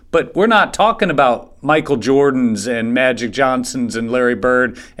All-NBAs? But we're not talking about Michael Jordans and Magic Johnsons and Larry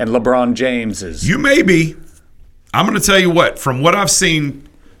Bird and LeBron Jameses. You may be. I'm going to tell you what. From what I've seen,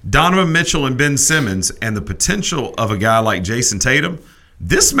 Donovan Mitchell and Ben Simmons and the potential of a guy like Jason Tatum,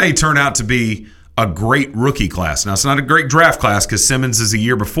 this may turn out to be a great rookie class. Now, it's not a great draft class because Simmons is a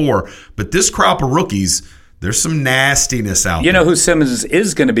year before, but this crop of rookies, there's some nastiness out there. You know who Simmons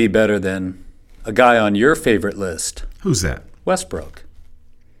is going to be better than? A guy on your favorite list. Who's that? Westbrook.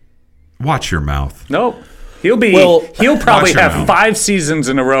 Watch your mouth. Nope. He'll probably have 5 seasons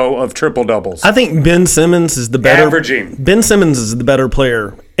in a row of triple doubles. I think Ben Simmons is the better averaging. Ben Simmons is the better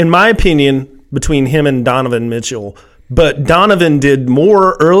player, in my opinion, between him and Donovan Mitchell. But Donovan did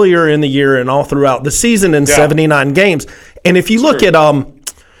more earlier in the year and all throughout the season in 79 games. And if you look at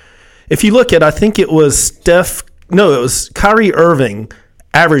I think it was Kyrie Irving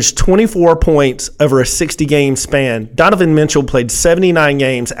averaged 24 points over a 60-game span. Donovan Mitchell played 79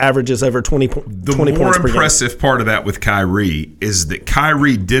 games, averages over 20 points per game. The more impressive part of that with Kyrie is that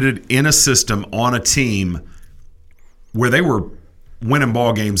Kyrie did it in a system on a team where they were winning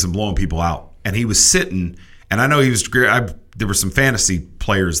ball games and blowing people out. And he was sitting, and I know he was great. There were some fantasy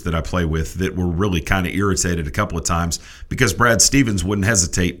players that I play with that were really kind of irritated a couple of times because Brad Stevens wouldn't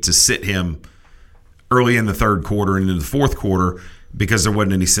hesitate to sit him early in the third quarter and into the fourth quarter because there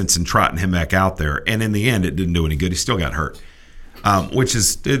wasn't any sense in trotting him back out there. And in the end, it didn't do any good. He still got hurt,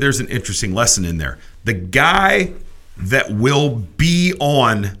 there's an interesting lesson in there. The guy that will be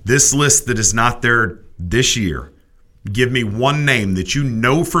on this list that is not there this year, give me one name that you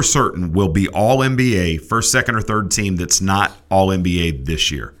know for certain will be All-NBA, first, second, or third team that's not All-NBA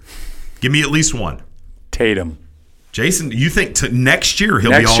this year. Give me at least one. Tatum. Jason, you think next year he'll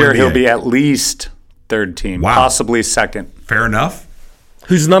be All-NBA? Next year he'll be at least third team, possibly second. Fair enough.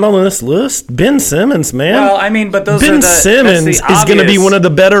 Who's not on this list? Ben Simmons, man. Well, I mean, but those Ben are the Simmons is going to be one of the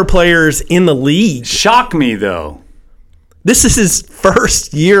better players in the league. Shock me, though. This is his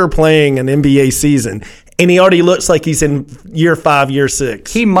first year playing an NBA season, and he already looks like he's in year 5, year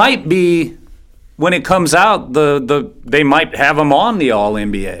 6. He might be, when it comes out, they might have him on the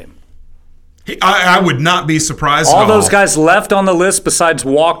All-NBA. I would not be surprised at all. All those guys left on the list besides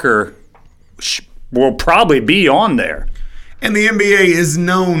Walker will probably be on there. And the NBA is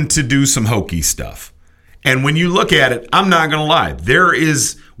known to do some hokey stuff. And when you look at it, I'm not going to lie. There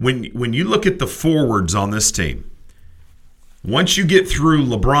is, when you look at the forwards on this team, once you get through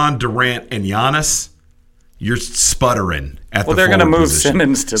LeBron, Durant, and Giannis, you're sputtering at the forward position. Well, they're going to move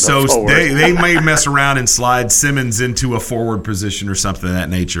Simmons to the forward. So they may mess around and slide Simmons into a forward position or something of that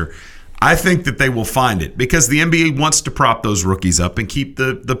nature. I think that they will find it because the NBA wants to prop those rookies up and keep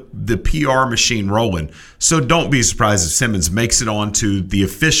the PR machine rolling. So don't be surprised if Simmons makes it onto the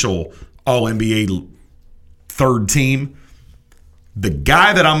official All-NBA third team. The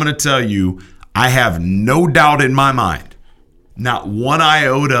guy that I'm going to tell you, I have no doubt in my mind, not one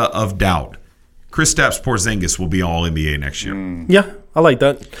iota of doubt, Kristaps Porzingis will be All-NBA next year. Yeah, I like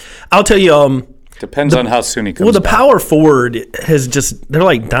that. I'll tell you, Depends on how soon he comes Well, the back. power forward they're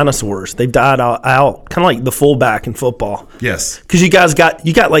like dinosaurs. They've died out kind of like the fullback in football. Yes. Because you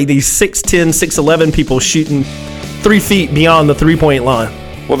got like these 6'10", 6'11" people shooting 3 feet beyond the 3-point line.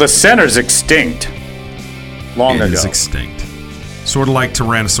 Well, the center's extinct long ago. It is extinct. Sort of like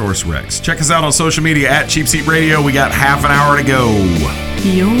Tyrannosaurus Rex. Check us out on social media at Cheap Seat Radio. We got half an hour to go.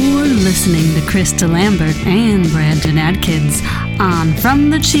 You're listening to Krista Lambert and Brandon Adkins on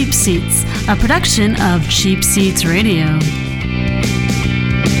From the Cheap Seats, a production of Cheap Seats Radio.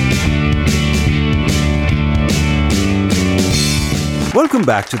 Welcome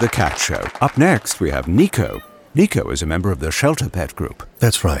back to The Cat Show. Up next, we have Nico. Nico is a member of the Shelter Pet Group.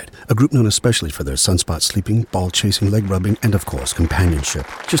 That's right. A group known especially for their sunspot sleeping, ball chasing, leg rubbing, and of course, companionship.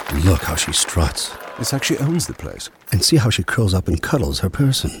 Just look how she struts. It's like she owns the place. And see how she curls up and cuddles her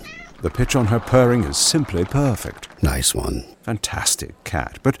person. The pitch on her purring is simply perfect. Nice one. Fantastic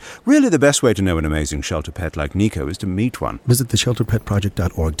cat. But really the best way to know an amazing shelter pet like Nico is to meet one. Visit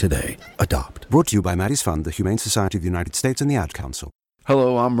theshelterpetproject.org today. Adopt. Brought to you by Maddie's Fund, the Humane Society of the United States, and the Ad Council.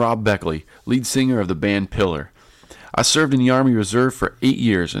 Hello, I'm Rob Beckley, lead singer of the band Pillar. I served in the Army Reserve for 8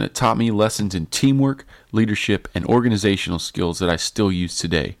 years, and it taught me lessons in teamwork, leadership, and organizational skills that I still use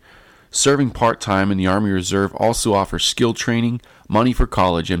today. Serving part-time in the Army Reserve also offers skill training, money for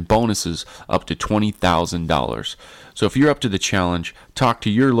college, and bonuses up to $20,000. So if you're up to the challenge, talk to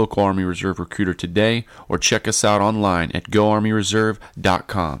your local Army Reserve recruiter today or check us out online at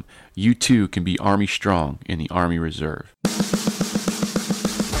goarmyreserve.com. You too can be Army strong in the Army Reserve.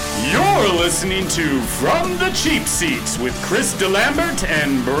 You're listening to From the Cheap Seats with Chris DeLambert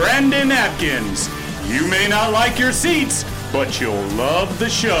and Brandon Atkins. You may not like your seats, but you'll love the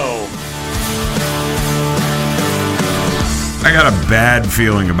show. I got a bad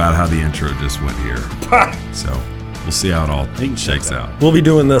feeling about how the intro just went here. So we'll see how it all shakes out. We'll be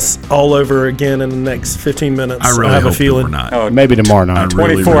doing this all over again in the next 15 minutes. I really have hope a feeling. that we're not. Oh, Maybe tomorrow night. I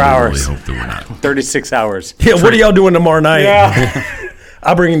really, 24 really, hours. really hope that we're not. 36 hours. Yeah, what are y'all doing tomorrow night? Yeah.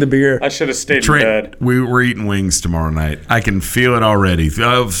 I'll bring the beer. I should have stayed Trent, in bed. we're eating wings tomorrow night. I can feel it already.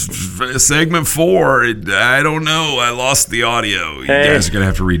 Segment 4, I don't know. I lost the audio. You guys are going to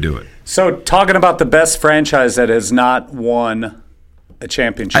have to redo it. So, talking about the best franchise that has not won a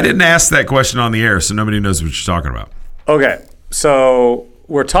championship. I didn't ask that question on the air, so nobody knows what you're talking about. Okay, so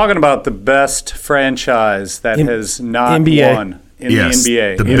we're talking about the best franchise that has not NBA. won in the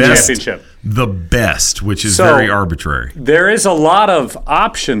NBA the in best, championship. The best, which is So, very arbitrary. There is a lot of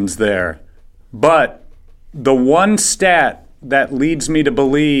options there, but the one stat that leads me to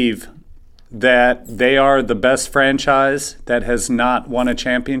believe that they are the best franchise that has not won a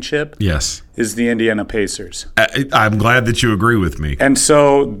championship Yes. is the Indiana Pacers. I'm glad that you agree with me. And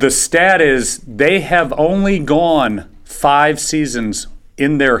so the stat is they have only gone 5 seasons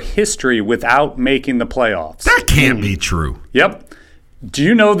in their history without making the playoffs. That can't be true. Yep. Do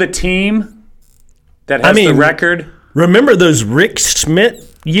you know the team that has the record? Remember those Rick Schmidt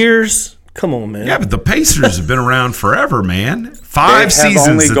years? Come on, man. Yeah, but the Pacers have been around forever, man. 5 They have seasons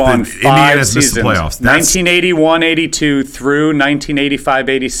only that gone the 5 Indiana's missed the seasons. playoffs. That's 1981-82 through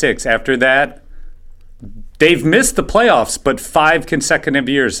 1985-86. After that, they've missed the playoffs, but 5 consecutive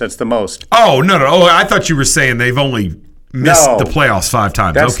years. That's the most. Oh, no. Oh, I thought you were saying they've only missed No. the playoffs 5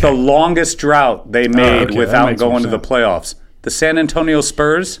 times. That's okay. the longest drought they made okay, that without makes more going to the sense. playoffs. The San Antonio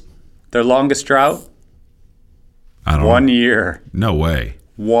Spurs, their longest drought, I don't 1 know. year. No way.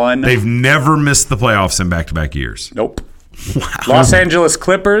 They've never missed the playoffs in back-to-back years. Nope. Los Angeles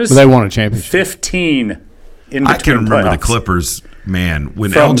Clippers, But they won a championship. 15 in between I can remember playoffs. the Clippers, man,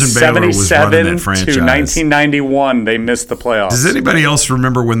 when From Elgin Baylor was running 77 that to franchise. 1991, they missed the playoffs. Does anybody else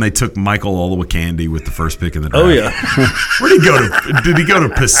remember when they took Michael Olowokandi with the first pick in the draft? Oh, yeah. Where did he go to? Did he go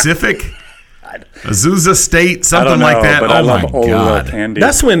to Pacific? Azusa State, I don't something like know, that. but Oh I my love God! Olowokandi.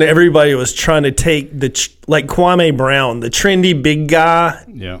 That's when everybody was trying to take like Kwame Brown, the trendy big guy.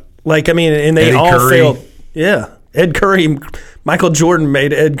 Yeah. Like, I mean, and they Eddie all Curry. failed. Yeah. Ed Curry, Michael Jordan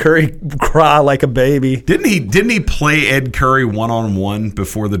made Ed Curry cry like a baby. Didn't he play Ed Curry 1-on-1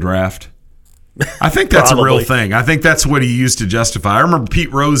 before the draft? I think that's a real Probably. thing. I think that's what he used to justify. I remember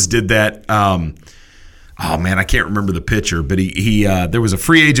Pete Rose did that. Oh man, I can't remember the pitcher, but he there was a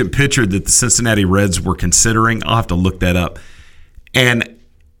free agent pitcher that the Cincinnati Reds were considering. I'll have to look that up. And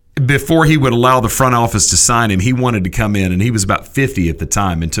before he would allow the front office to sign him, he wanted to come in, and he was about 50 at the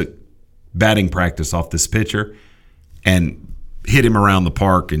time, and took batting practice off this pitcher and hit him around the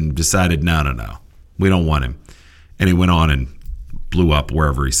park and decided, no, we don't want him. And he went on and blew up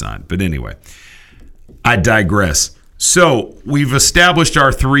wherever he signed. But anyway, I digress. So we've established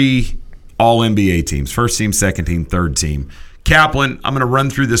our 3 all-NBA teams, first team, second team, third team. Kaplan, I'm going to run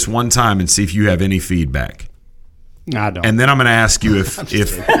through this one time and see if you have any feedback. I don't. And then I'm going to ask you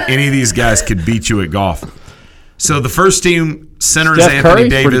if any of these guys could beat you at golf. So the first team center is Anthony Curry's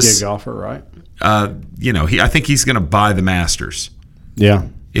Davis. Pretty good golfer, right? I think he's going to buy the Masters. Yeah.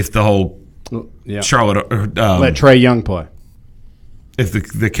 If the whole Charlotte let Trae Young play. If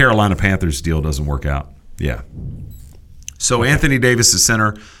the Carolina Panthers deal doesn't work out. Yeah. So Anthony Davis is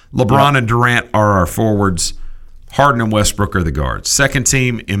center. LeBron and Durant are our forwards. Harden and Westbrook are the guards. Second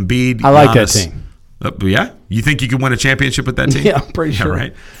team, Embiid. I like Giannis. that team. Yeah? You think you could win a championship with that team? Yeah, I'm pretty sure.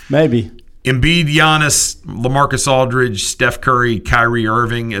 Right? Maybe. Embiid, Giannis, LaMarcus Aldridge, Steph Curry, Kyrie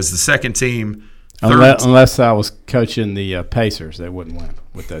Irving as the second team. Unless I was coaching the Pacers, they wouldn't win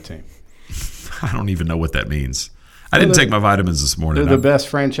with that team. I don't even know what that means. I didn't take my vitamins this morning. They're the best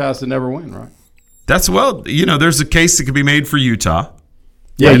franchise to never win, right? There's a case that could be made for Utah.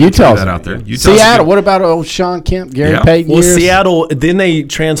 Yeah, Utah's that out there. Seattle. What about old Sean Kemp, Gary Payton? Well, Seattle. Then they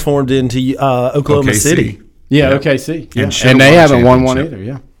transformed into Oklahoma City. Yeah, OKC. Yeah. And they haven't won one either.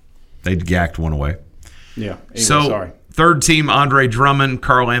 Yeah, they gacked one away. Yeah. Anyway, so third team: Andre Drummond,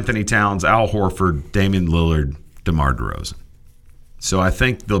 Karl Anthony Towns, Al Horford, Damian Lillard, DeMar DeRozan. So I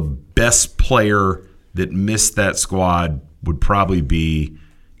think the best player that missed that squad would probably be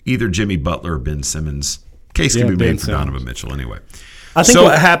either Jimmy Butler or Ben Simmons. Case can be made for Donovan Mitchell anyway. I think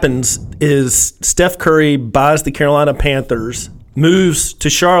what happens is Steph Curry buys the Carolina Panthers, moves to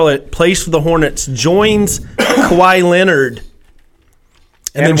Charlotte, plays for the Hornets, joins Kawhi Leonard,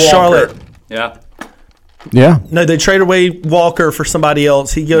 and then Walker. Charlotte. Yeah. No, they trade away Walker for somebody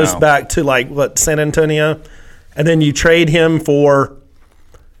else. He goes back to San Antonio, and then you trade him for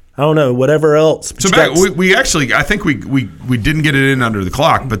I don't know, whatever else. So we actually, I think we didn't get it in under the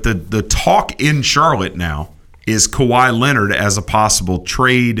clock, but the talk in Charlotte now is Kawhi Leonard as a possible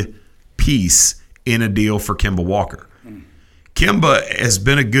trade piece in a deal for Kemba Walker. Kemba has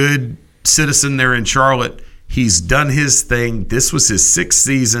been a good citizen there in Charlotte. He's done his thing. This was his 6th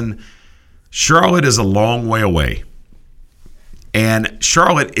season. Charlotte is a long way away. And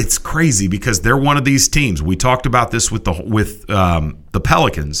Charlotte, it's crazy because they're one of these teams. We talked about this with the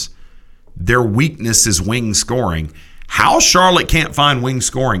Pelicans. Their weakness is wing scoring. How Charlotte can't find wing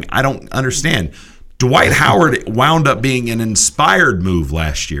scoring, I don't understand. Dwight Howard wound up being an inspired move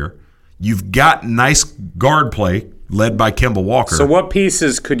last year. You've got nice guard play led by Kemba Walker. So what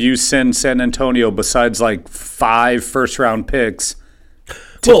pieces could you send San Antonio besides 5 first-round picks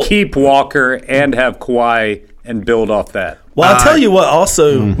to keep Walker and have Kawhi and build off that? Well, I'll tell you what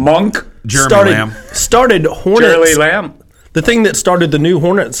also Monk started Hornets. Jeremy Lamb. The thing that started the new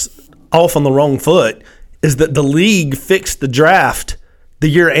Hornets off on the wrong foot is that the league fixed the draft the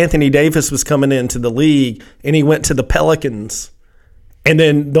year Anthony Davis was coming into the league, and he went to the Pelicans. And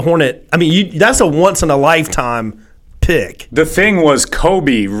then the Hornet, that's a once-in-a-lifetime pick. The thing was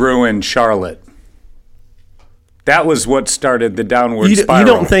Kobe ruined Charlotte. That was what started the downward spiral. You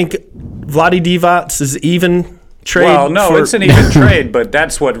don't think Vlade Divac is even trade? Well, no, it's an even trade, but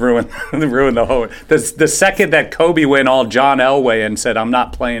that's what ruined the whole. The second that Kobe went all John Elway and said, "I'm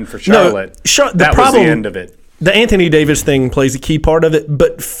not playing for Charlotte," that was the end of it. The Anthony Davis thing plays a key part of it,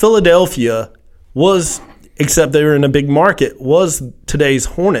 but Philadelphia was, except they were in a big market, was today's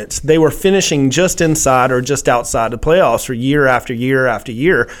Hornets. They were finishing just inside or just outside the playoffs for year after year after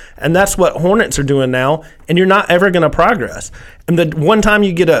year, and that's what Hornets are doing now, and you're not ever going to progress. And the one time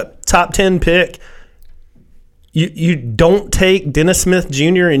you get a top 10 pick, you don't take Dennis Smith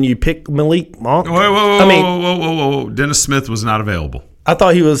Jr. and you pick Malik Monk. Whoa. Dennis Smith was not available. I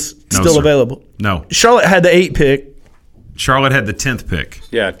thought he was still available. No. Charlotte had the 8th pick. Charlotte had the 10th pick.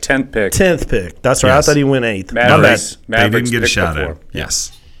 Yeah, 10th pick. 10th pick. That's right. Yes. I thought he went 8th. Mavericks They didn't get a shot before. at him.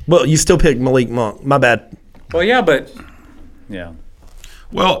 Yes. Well, you still picked Malik Monk. My bad. Well, yeah, but yeah.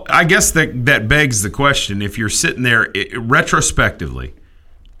 Well, I guess that begs the question: if you're sitting there retrospectively,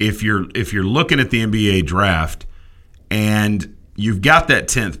 if you're looking at the NBA draft and you've got that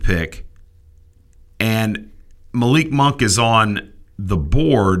 10th pick, and Malik Monk is on the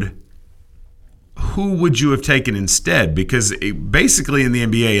board, who would you have taken instead? Because basically in the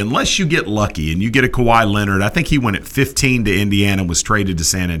NBA, unless you get lucky and you get a Kawhi Leonard, I think he went at 15 to Indiana, was traded to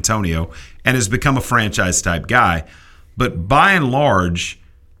San Antonio, and has become a franchise-type guy. But by and large,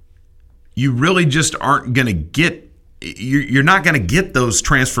 you really just aren't going to get – you're not going to get those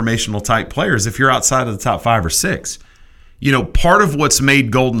transformational-type players if you're outside of the top 5 or 6. Part of what's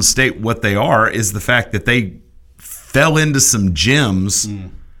made Golden State what they are is the fact that they fell into some gems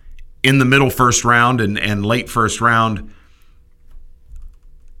in the middle first round and late first round.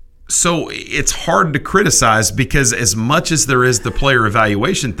 So it's hard to criticize because as much as there is the player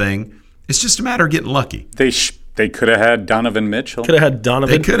evaluation thing, it's just a matter of getting lucky. They could have had Donovan Mitchell. Could have had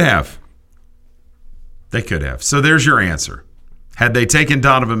Donovan. They could have. So there's your answer. Had they taken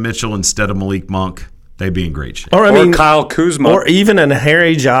Donovan Mitchell instead of Malik Monk, they'd be in great shape. Or Kyle Kuzma. Or even an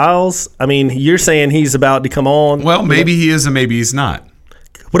Harry Giles. I mean, you're saying he's about to come on. Well, maybe he is and maybe he's not.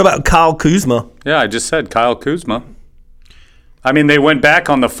 What about Kyle Kuzma? Yeah, I just said Kyle Kuzma. I mean, they went back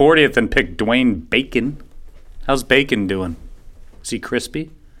on the 40th and picked Dwayne Bacon. How's Bacon doing? Is he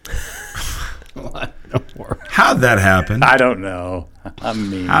crispy? How'd that happen? I don't know. I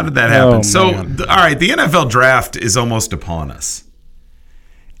mean, how did that happen? All right, the NFL draft is almost upon us.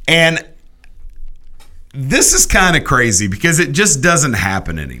 And this is kind of crazy because it just doesn't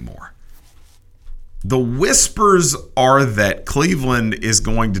happen anymore. The whispers are that Cleveland is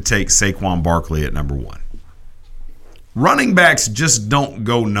going to take Saquon Barkley at number 1. Running backs just don't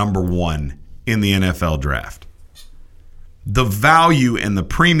go number 1 in the NFL draft. The value and the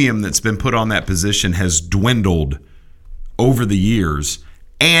premium that's been put on that position has dwindled over the years,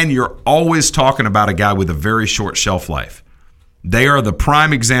 and you're always talking about a guy with a very short shelf life. They are the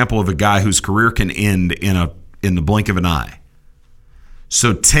prime example of a guy whose career can end in the blink of an eye.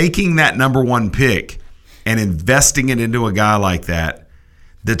 So taking that number 1 pick and investing it into a guy like that,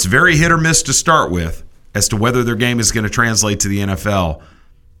 that's very hit or miss to start with as to whether their game is going to translate to the NFL,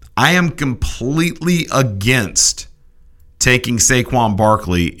 I am completely against taking Saquon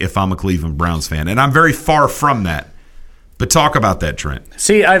Barkley if I'm a Cleveland Browns fan. And I'm very far from that. But talk about that, Trent.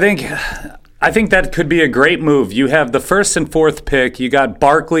 See, I think that could be a great move. You have the 1st and 4th pick. You got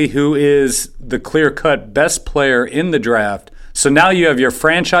Barkley, who is the clear-cut best player in the draft. So now you have your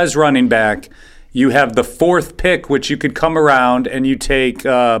franchise running back. You have the 4th pick, which you could come around and you take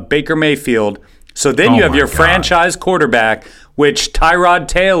Baker Mayfield. So then you have your franchise quarterback, which Tyrod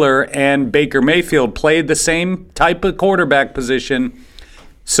Taylor and Baker Mayfield played the same type of quarterback position.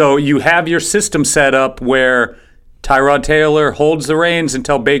 So you have your system set up where Tyrod Taylor holds the reins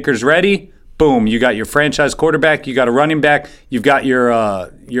until Baker's ready. Boom, you got your franchise quarterback, you got a running back, you've got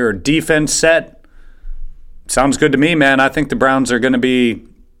your defense set. Sounds good to me, man. I think the Browns are going to be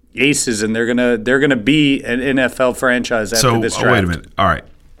aces, and they're gonna be an NFL franchise after this draft. Wait a minute. All right.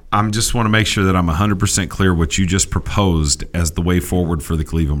 I just want to make sure that I'm 100% clear what you just proposed as the way forward for the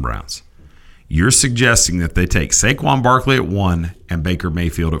Cleveland Browns. You're suggesting that they take Saquon Barkley at 1 and Baker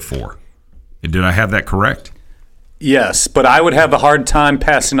Mayfield at 4. Did I have that correct? Yes, but I would have a hard time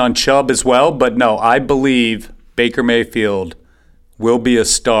passing on Chubb as well. But no, I believe Baker Mayfield will be a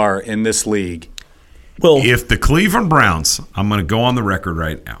star in this league. Well, if the Cleveland Browns, I'm going to go on the record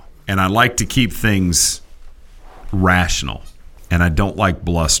right now, and I like to keep things rational, and I don't like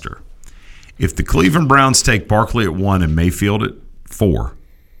bluster. If the Cleveland Browns take Barkley at 1 and Mayfield at 4,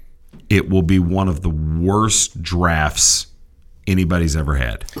 it will be one of the worst drafts anybody's ever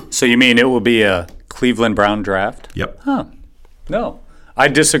had. So you mean it will be a Cleveland Brown draft? Yep. Huh. No, I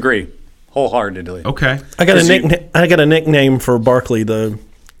disagree wholeheartedly. Okay. I got a nickname for Barkley though.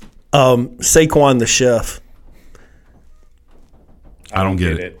 Saquon the Chef. I don't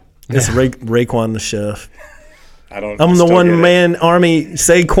get it. It's Raekwon the Chef. I'm the one-man army,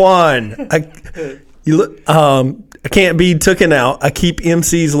 Saquon. I can't be taken out. I keep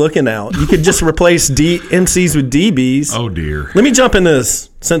MCs looking out. You could just replace MCs with DBs. Oh, dear. Let me jump in this,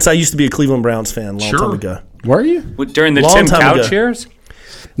 since I used to be a Cleveland Browns fan a long time ago. Were you? During the Tim Couch years?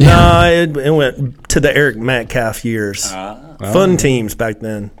 No, it went to the Eric Metcalf years. Fun teams back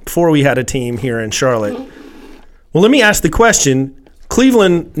then, before we had a team here in Charlotte. Well, let me ask the question.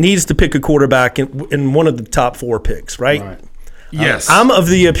 Cleveland needs to pick a quarterback in one of the top 4 picks, right? Yes. I'm of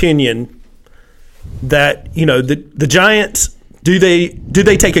the opinion that, the Giants, do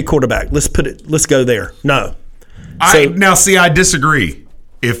they take a quarterback? Let's go there. No. I disagree.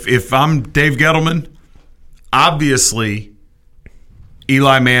 If I'm Dave Gettleman, obviously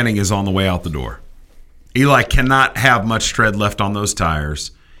Eli Manning is on the way out the door. Eli cannot have much tread left on those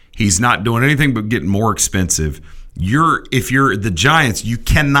tires. He's not doing anything but getting more expensive. If you're the Giants, you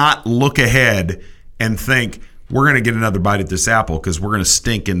cannot look ahead and think we're going to get another bite at this apple because we're going to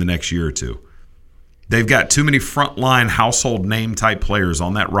stink in the next year or two. They've got too many frontline household name type players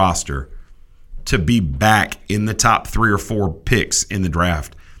on that roster to be back in the top 3 or 4 picks in the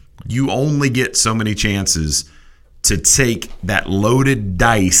draft. You only get so many chances to take that loaded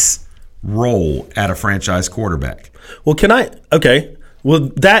dice roll at a franchise quarterback. Well,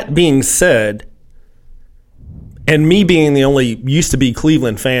 that being said, and me being the only used to be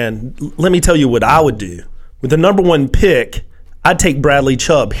Cleveland fan, let me tell you what I would do. With the number 1 pick, I'd take Bradley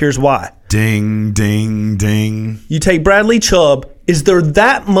Chubb. Here's why. Ding, ding, ding. You take Bradley Chubb. Is there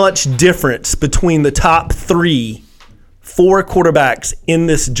that much difference between the top 4 quarterbacks in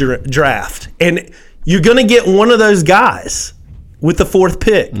this draft? And you're going to get one of those guys with the 4th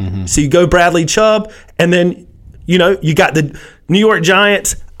pick. So you go Bradley Chubb, and then, you got the New York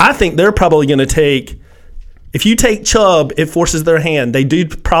Giants. I think they're probably going to take, if you take Chubb, it forces their hand. They do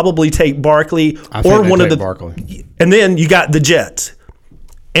probably take Barkley or one of the Barkley. And then you got the Jets.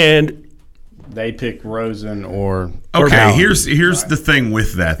 And they pick Rosen or okay. Here's the thing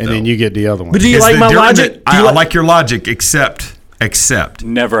with that, though. And then you get the other one. But do you like my logic? I like your logic, except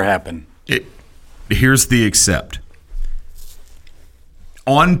never happen. Here's the except.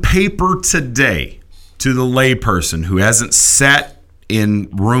 On paper today, to the layperson who hasn't sat in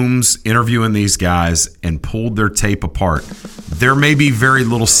rooms interviewing these guys and pulled their tape apart, there may be very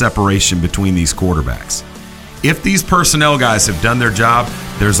little separation between these quarterbacks. If these personnel guys have done their job,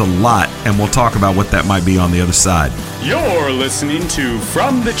 there's a lot, and we'll talk about what that might be on the other side. You're listening to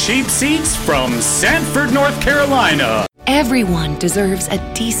From the Cheap Seats from Sanford, North Carolina. Everyone deserves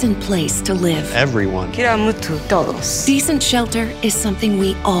a decent place to live. Everyone. Todos. Decent shelter is something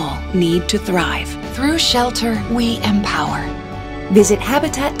we all need to thrive. Through shelter, we empower. Visit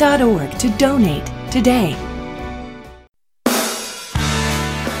Habitat.org to donate today.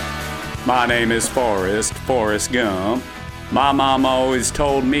 My name is Forrest Gump. My mom always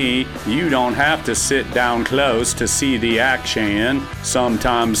told me you don't have to sit down close to see the action.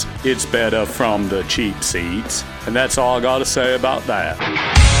 Sometimes it's better from the cheap seats. And that's all I got to say about that.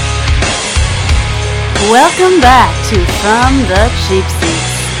 Welcome back to From the Cheap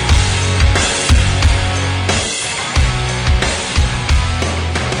Seats.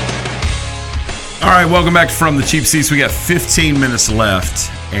 All right, welcome back to From the Cheap Seats. We got 15 minutes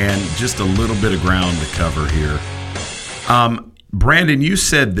left and just a little bit of ground to cover here. Brandon, you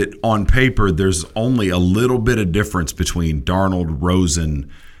said that on paper there's only a little bit of difference between Darnold,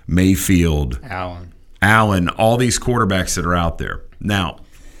 Rosen, Mayfield, Allen, all these quarterbacks that are out there. Now,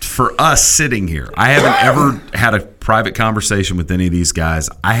 for us sitting here, I haven't ever had a private conversation with any of these guys.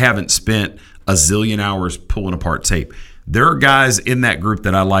 I haven't spent a zillion hours pulling apart tape. There are guys in that group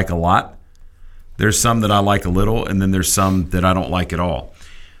that I like a lot. There's some that I like a little, and then there's some that I don't like at all.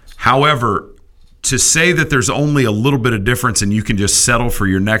 However, to say that there's only a little bit of difference and you can just settle for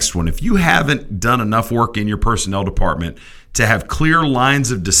your next one, if you haven't done enough work in your personnel department to have clear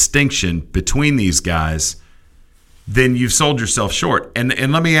lines of distinction between these guys, then you've sold yourself short. And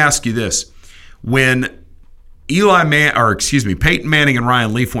let me ask you this. When Peyton Manning and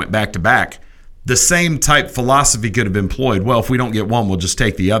Ryan Leaf went back-to-back, the same type philosophy could have been employed. Well, if we don't get one, we'll just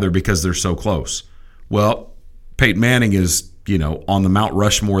take the other because they're so close. Well, Peyton Manning is, on the Mount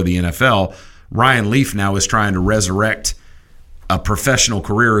Rushmore of the NFL. Ryan Leaf now is trying to resurrect a professional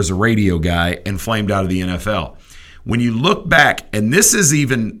career as a radio guy and flamed out of the NFL. When you look back, and this is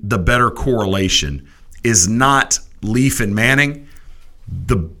even the better correlation, is not Leaf and Manning.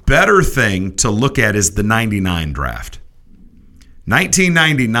 The better thing to look at is the 99 draft.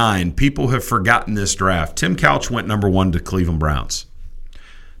 1999, people have forgotten this draft. Tim Couch went number 1 to Cleveland Browns.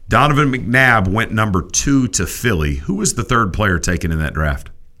 Donovan McNabb went number 2 to Philly. Who was the third player taken in that draft?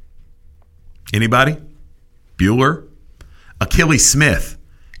 Anybody? Bueller? Achilles Smith.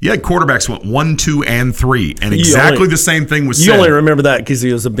 You had quarterbacks went 1, 2, and 3, and exactly the same thing was said. You only remember that because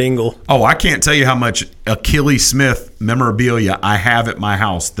he was a Bengal. Oh, I can't tell you how much Achilles Smith memorabilia I have at my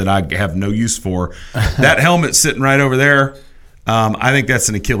house that I have no use for. That helmet sitting right over there, I think that's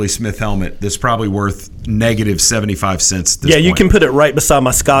an Achilles Smith helmet that's probably worth negative 75 cents at this point. You can put it right beside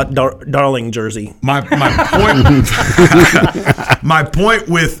my Scott Darling jersey. My point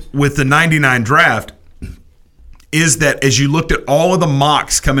with the 99 draft is that as you looked at all of the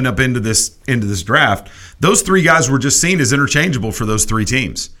mocks coming up into this draft, those three guys were just seen as interchangeable for those three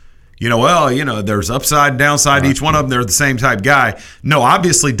teams. There's upside, downside, each one of them, they're the same type guy. No,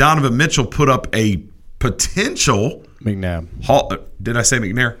 obviously Donovan Mitchell put up a potential McNabb. Did I say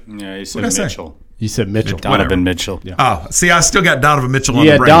McNair? Yeah, you said Mitchell. You said Mitchell. Donovan Mitchell. Yeah. Oh, see, I still got Donovan Mitchell on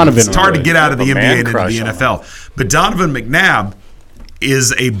the brain. Donovan. It's hard to get out of the NBA and into the NFL. But Donovan McNabb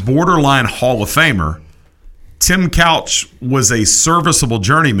is a borderline Hall of Famer. Tim Couch was a serviceable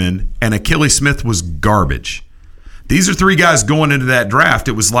journeyman, and Achilles Smith was garbage. These are three guys going into that draft.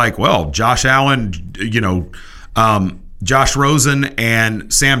 It was like, well, Josh Allen, Josh Rosen,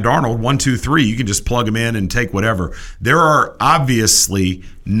 and Sam Darnold, 1, 2, 3. You can just plug them in and take whatever. There are obviously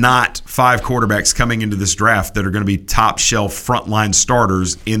not 5 quarterbacks coming into this draft that are going to be top shelf frontline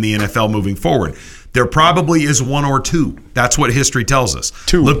starters in the NFL moving forward. There probably is 1 or 2. That's what history tells us.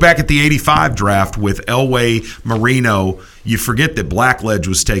 2. Look back at the 85 draft with Elway, Marino. You forget that Blackledge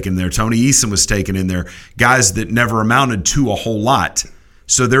was taken there. Tony Eason was taken in there. Guys that never amounted to a whole lot.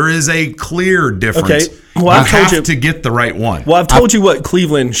 So there is a clear difference. Okay. Well, you have to get the right one. Well, I've told you what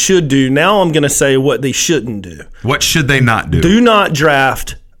Cleveland should do. Now I'm going to say what they shouldn't do. What should they not do? Do not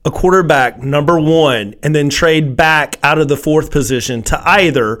draft a quarterback number 1 and then trade back out of the 4th position to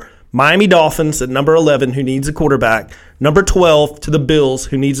either Miami Dolphins at number 11, who needs a quarterback, number 12 to the Bills,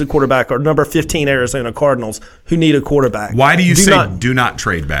 who needs a quarterback, or number 15 Arizona Cardinals, who need a quarterback. Why do you do not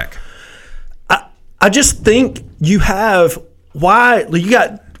trade back? I just think you got,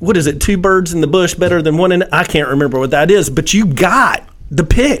 what is it, 2 birds in the bush better than one I can't remember what that is, but you got the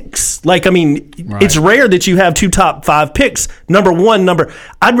picks. Like, I mean, It's rare that you have 2 top 5 picks. Number 1,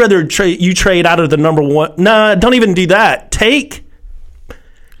 I'd rather trade out of the number 1. Nah, don't even do that. Take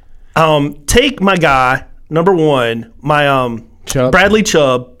my guy, number 1, my Bradley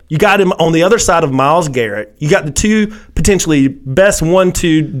Chubb. You got him on the other side of Myles Garrett. You got the 2 potentially best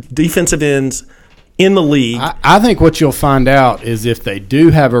 1-2 defensive ends in the league. I think what you'll find out is if they do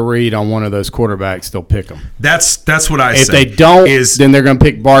have a read on one of those quarterbacks, they'll pick them. That's what I say. If they don't, then they're going to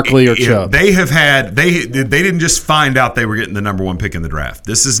pick Barkley or Chubb. They have had they didn't just find out they were getting the number 1 pick in the draft.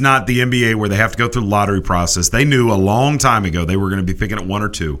 This is not the NBA where they have to go through the lottery process. They knew a long time ago they were going to be picking at 1 or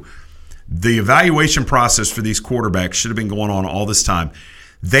 2. The evaluation process for these quarterbacks should have been going on all this time.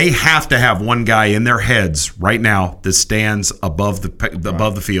 They have to have one guy in their heads right now that stands above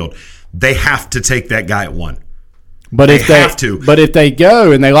the field. They have to take that guy at 1. But if they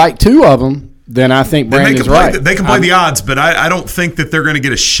go and they like 2 of them, then I think Brandon's right. They can play the odds, but I don't think that they're going to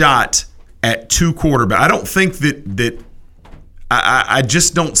get a shot at 2 quarterbacks. I don't think that I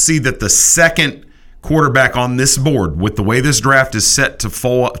just don't see that the second quarterback on this board, with the way this draft is set to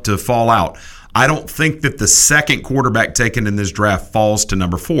fall out, I don't think that the second quarterback taken in this draft falls to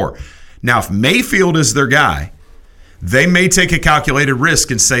number 4. Now, if Mayfield is their guy, they may take a calculated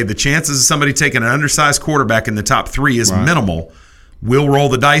risk and say the chances of somebody taking an undersized quarterback in the top 3 is minimal. We'll roll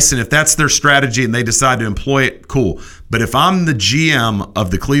the dice, and if that's their strategy and they decide to employ it, cool. But if I'm the GM of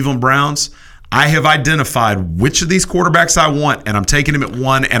the Cleveland Browns, I have identified which of these quarterbacks I want, and I'm taking him at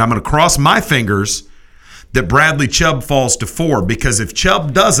 1, and I'm going to cross my fingers that Bradley Chubb falls to 4, because if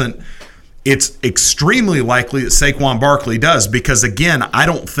Chubb doesn't, it's extremely likely that Saquon Barkley does, because, again, I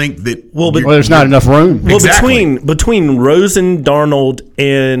don't think that... Well, there's not enough room. Well, exactly. Between Rosen, Darnold,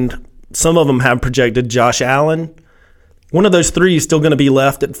 and some of them have projected Josh Allen, one of those 3 is still going to be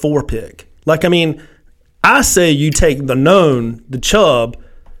left at 4 pick. Like, I mean, I say you take the Chubb,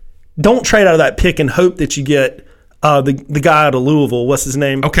 don't trade out of that pick and hope that you get the guy out of Louisville. What's his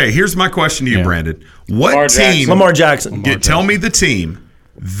name? Okay, here's my question to you, Brandon. What team... Lamar Jackson. Tell me the team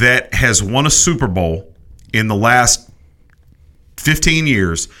that has won a Super Bowl in the last 15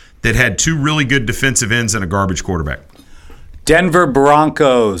 years that had 2 really good defensive ends and a garbage quarterback. Denver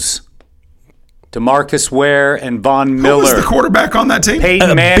Broncos. DeMarcus Ware and Von Miller. Who was the quarterback on that team?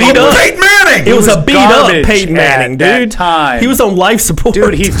 Peyton Manning. Peyton Manning! It was a beat-up Peyton Manning, dude. That time. He was on life support.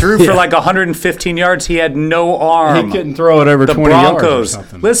 Dude, he threw for like 115 yards. He had no arm. He couldn't throw it over 20 yards or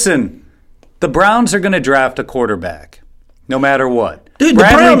something. Listen, the Browns are going to draft a quarterback no matter what. Dude,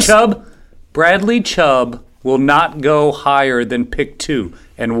 Bradley Chubb will not go higher than pick 2.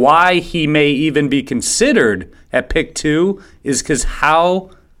 And why he may even be considered at pick 2 is because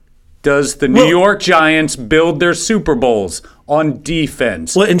how does the New York Giants build their Super Bowls? On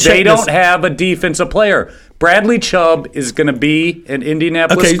defense. They don't have a defensive player. Bradley Chubb is going to be an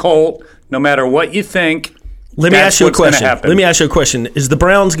Indianapolis Colt no matter what you think. Let me ask you a question. Is the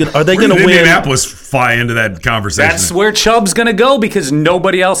Browns are they going to win? Indianapolis fly into that conversation. That's where Chubb's going to go because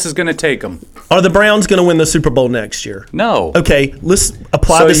nobody else is going to take him. Are the Browns going to win the Super Bowl next year? No. Okay, let's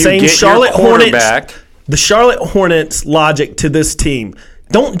apply the same Charlotte Hornets logic to this team.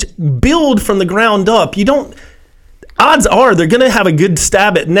 Don't build from the ground up. Odds are they're going to have a good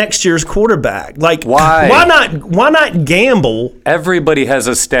stab at next year's quarterback. Like, why? Why not gamble? Everybody has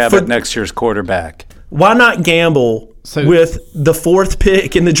a stab at next year's quarterback. Why not gamble with the 4th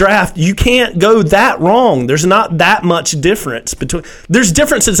pick in the draft? You can't go that wrong. There's not that much difference between. There's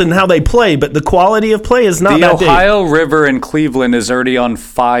differences in how they play, but the quality of play is not that big. The Ohio River in Cleveland is already on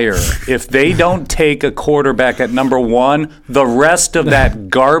fire. If they don't take a quarterback at number 1, the rest of that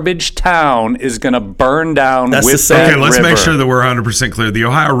garbage town is going to burn down with that river. Okay, let's make sure that we're 100% clear. The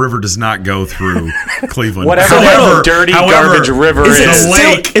Ohio River does not go through Cleveland. Whatever that dirty garbage river is. The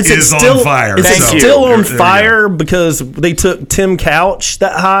lake is on fire. Is it still on fire because they took Tim Couch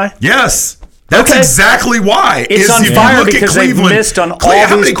that high? Yes. That's exactly why. It's on fire because they've missed on all these quarterbacks.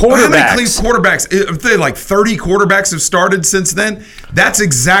 How many quarterbacks? Like 30 quarterbacks have started since then. That's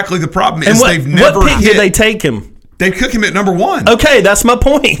exactly the problem. And what pick did they take him? They took him at number 1. Okay, that's my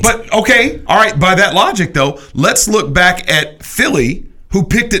point. But, okay, all right, by that logic, though, let's look back at Philly, who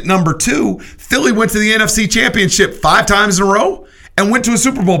picked at number 2. Philly went to the NFC Championship 5 times in a row and went to a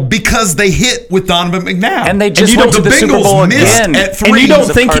Super Bowl because they hit with Donovan McNabb. And they just went to the Super Bowl again at 3. And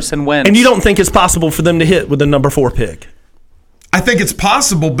you don't think it's possible for them to hit with the number 4 pick? I think it's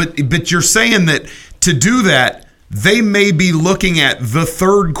possible, but you're saying that to do that, they may be looking at the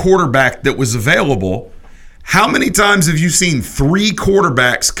 3rd quarterback that was available. How many times have you seen 3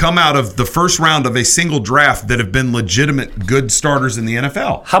 quarterbacks come out of the first round of a single draft that have been legitimate good starters in the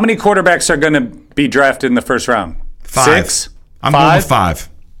NFL? How many quarterbacks are going to be drafted in the first round? 5. 6? I'm going with 5.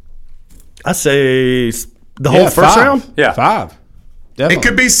 I say the whole first round? Yeah. 5. Definitely. It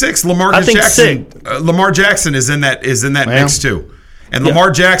could be 6. Lamar I think Jackson. Lamar Jackson is in that mix too. And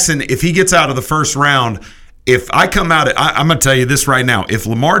Lamar Jackson, if he gets out of the first round, if I come out, I'm going to tell you this right now. If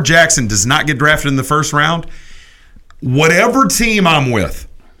Lamar Jackson does not get drafted in the first round, whatever team I'm with,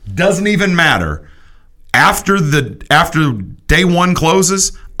 doesn't even matter. After day 1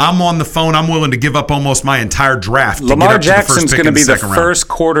 closes, I'm on the phone. I'm willing to give up almost my entire draft. Lamar Jackson's going to be the first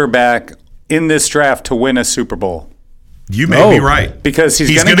quarterback in this draft to win a Super Bowl. You may be right. Because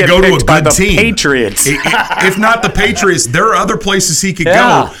he's going to go to a picked by good the team. Patriots. If not the Patriots, there are other places he could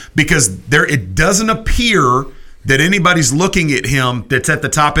go because it doesn't appear that anybody's looking at him that's at the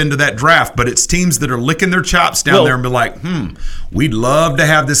top end of that draft, but it's teams that are licking their chops down there and be like, we'd love to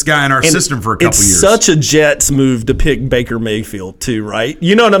have this guy in our system for a couple years. It's such a Jets move to pick Baker Mayfield too, right?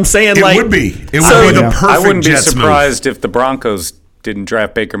 You know what I'm saying? It would be. It would be the perfect I wouldn't be Jets surprised if the Broncos didn't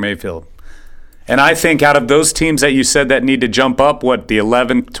draft Baker Mayfield. And I think out of those teams that you said that need to jump up, the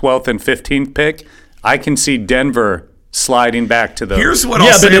 11th, 12th, and 15th pick, I can see Denver sliding back to those. Here's what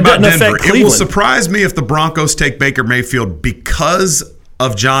I'll say about Denver. It will surprise me if the Broncos take Baker Mayfield because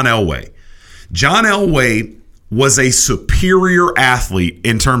of John Elway. John Elway was a superior athlete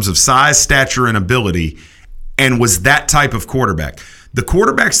in terms of size, stature, and ability, and was that type of quarterback. The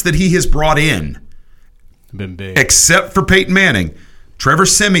quarterbacks that he has brought in, been big. Except for Peyton Manning, Trevor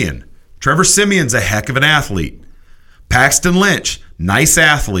Siemian. Trevor Siemian's a heck of an athlete. Paxton Lynch, nice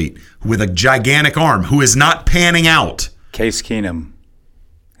athlete with a gigantic arm who is not panning out. Case Keenum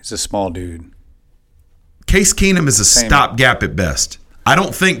is a small dude. Case Keenum is a stopgap at best. I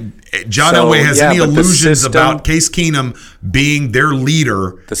don't think John Elway has any illusions about Case Keenum being their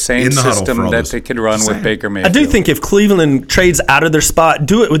leader. The same in the system huddle for that they could run with Baker Mayfield. I do think if Cleveland trades out of their spot,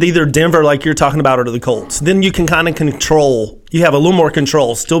 do it with either Denver, like you're talking about, or the Colts. Then you can kind of control. You have a little more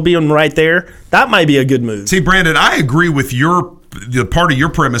control. Still being right there, that might be a good move. See, Brandon, I agree with the part of your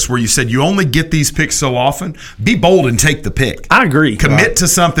premise where you said you only get these picks so often. Be bold and take the pick. I agree. Commit to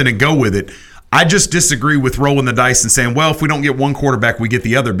something and go with it. I just disagree with rolling the dice and saying, well, if we don't get one quarterback, we get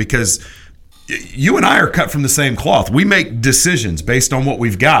the other, because you and I are cut from the same cloth. We make decisions based on what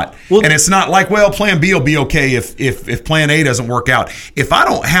we've got. And it's not like, well, plan B will be okay if plan A doesn't work out. If I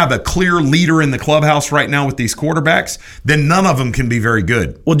don't have a clear leader in the clubhouse right now with these quarterbacks, then none of them can be very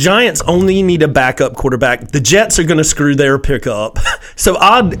good. Well, Giants only need a backup quarterback. The Jets are going to screw their pick up. So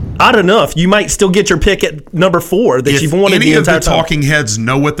odd enough, you might still get your pick at number 4 that you've wanted the entire time. If any of the talking heads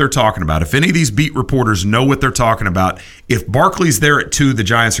know what they're talking about, if any of these beat reporters know what they're talking about, if Barkley's there at 2, the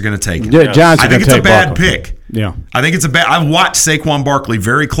Giants are going to take him. Yeah, Giants I think it's a bad Barkley. pick. Yeah. I think it's a bad. I've watched Saquon Barkley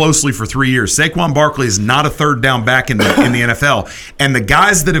very closely for 3 years. Saquon Barkley is not a third down back in the NFL. And the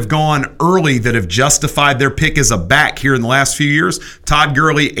guys that have gone early that have justified their pick as a back here in the last few years, Todd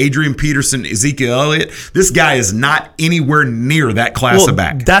Gurley, Adrian Peterson, Ezekiel Elliott, this guy is not anywhere near that class of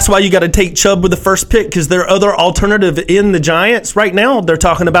back. That's why you got to take Chubb with the first pick, because their other alternative in the Giants right now, they're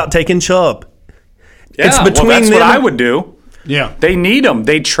talking about taking Chubb. Yeah, it's between that's them. what I would do. Yeah. They need him.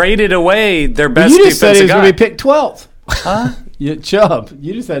 They traded away their best you just said he defensive was guy. going to be picked 12th. Huh? Chubb.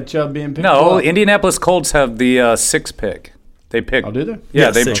 You just had Chubb being picked 12th. No, Indianapolis Colts have the 6th pick. They picked. Oh, do they?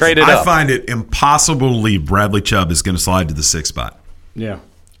 Yeah, they've traded up. I find it impossible to believe Bradley Chubb is going to slide to the 6th spot. Yeah.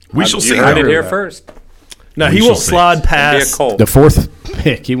 We shall see. You heard it here first. No, he won't slide past the 4th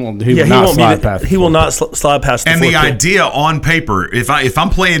pick. He will not slide past. He will not slide past the 4th And the pick. idea on paper, if I'm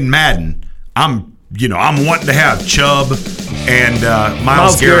playing Madden, I'm wanting to have Chubb and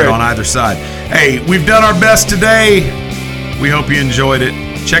Myles Garrett on either side. Hey, we've done our best today. We hope you enjoyed it.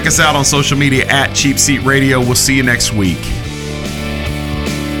 Check us out on social media at Cheap Seat Radio. We'll see you next week.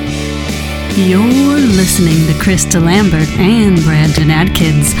 You're listening to Krista Lambert and Brandon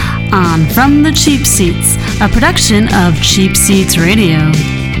Adkins on From the Cheap Seats, a production of Cheap Seats Radio.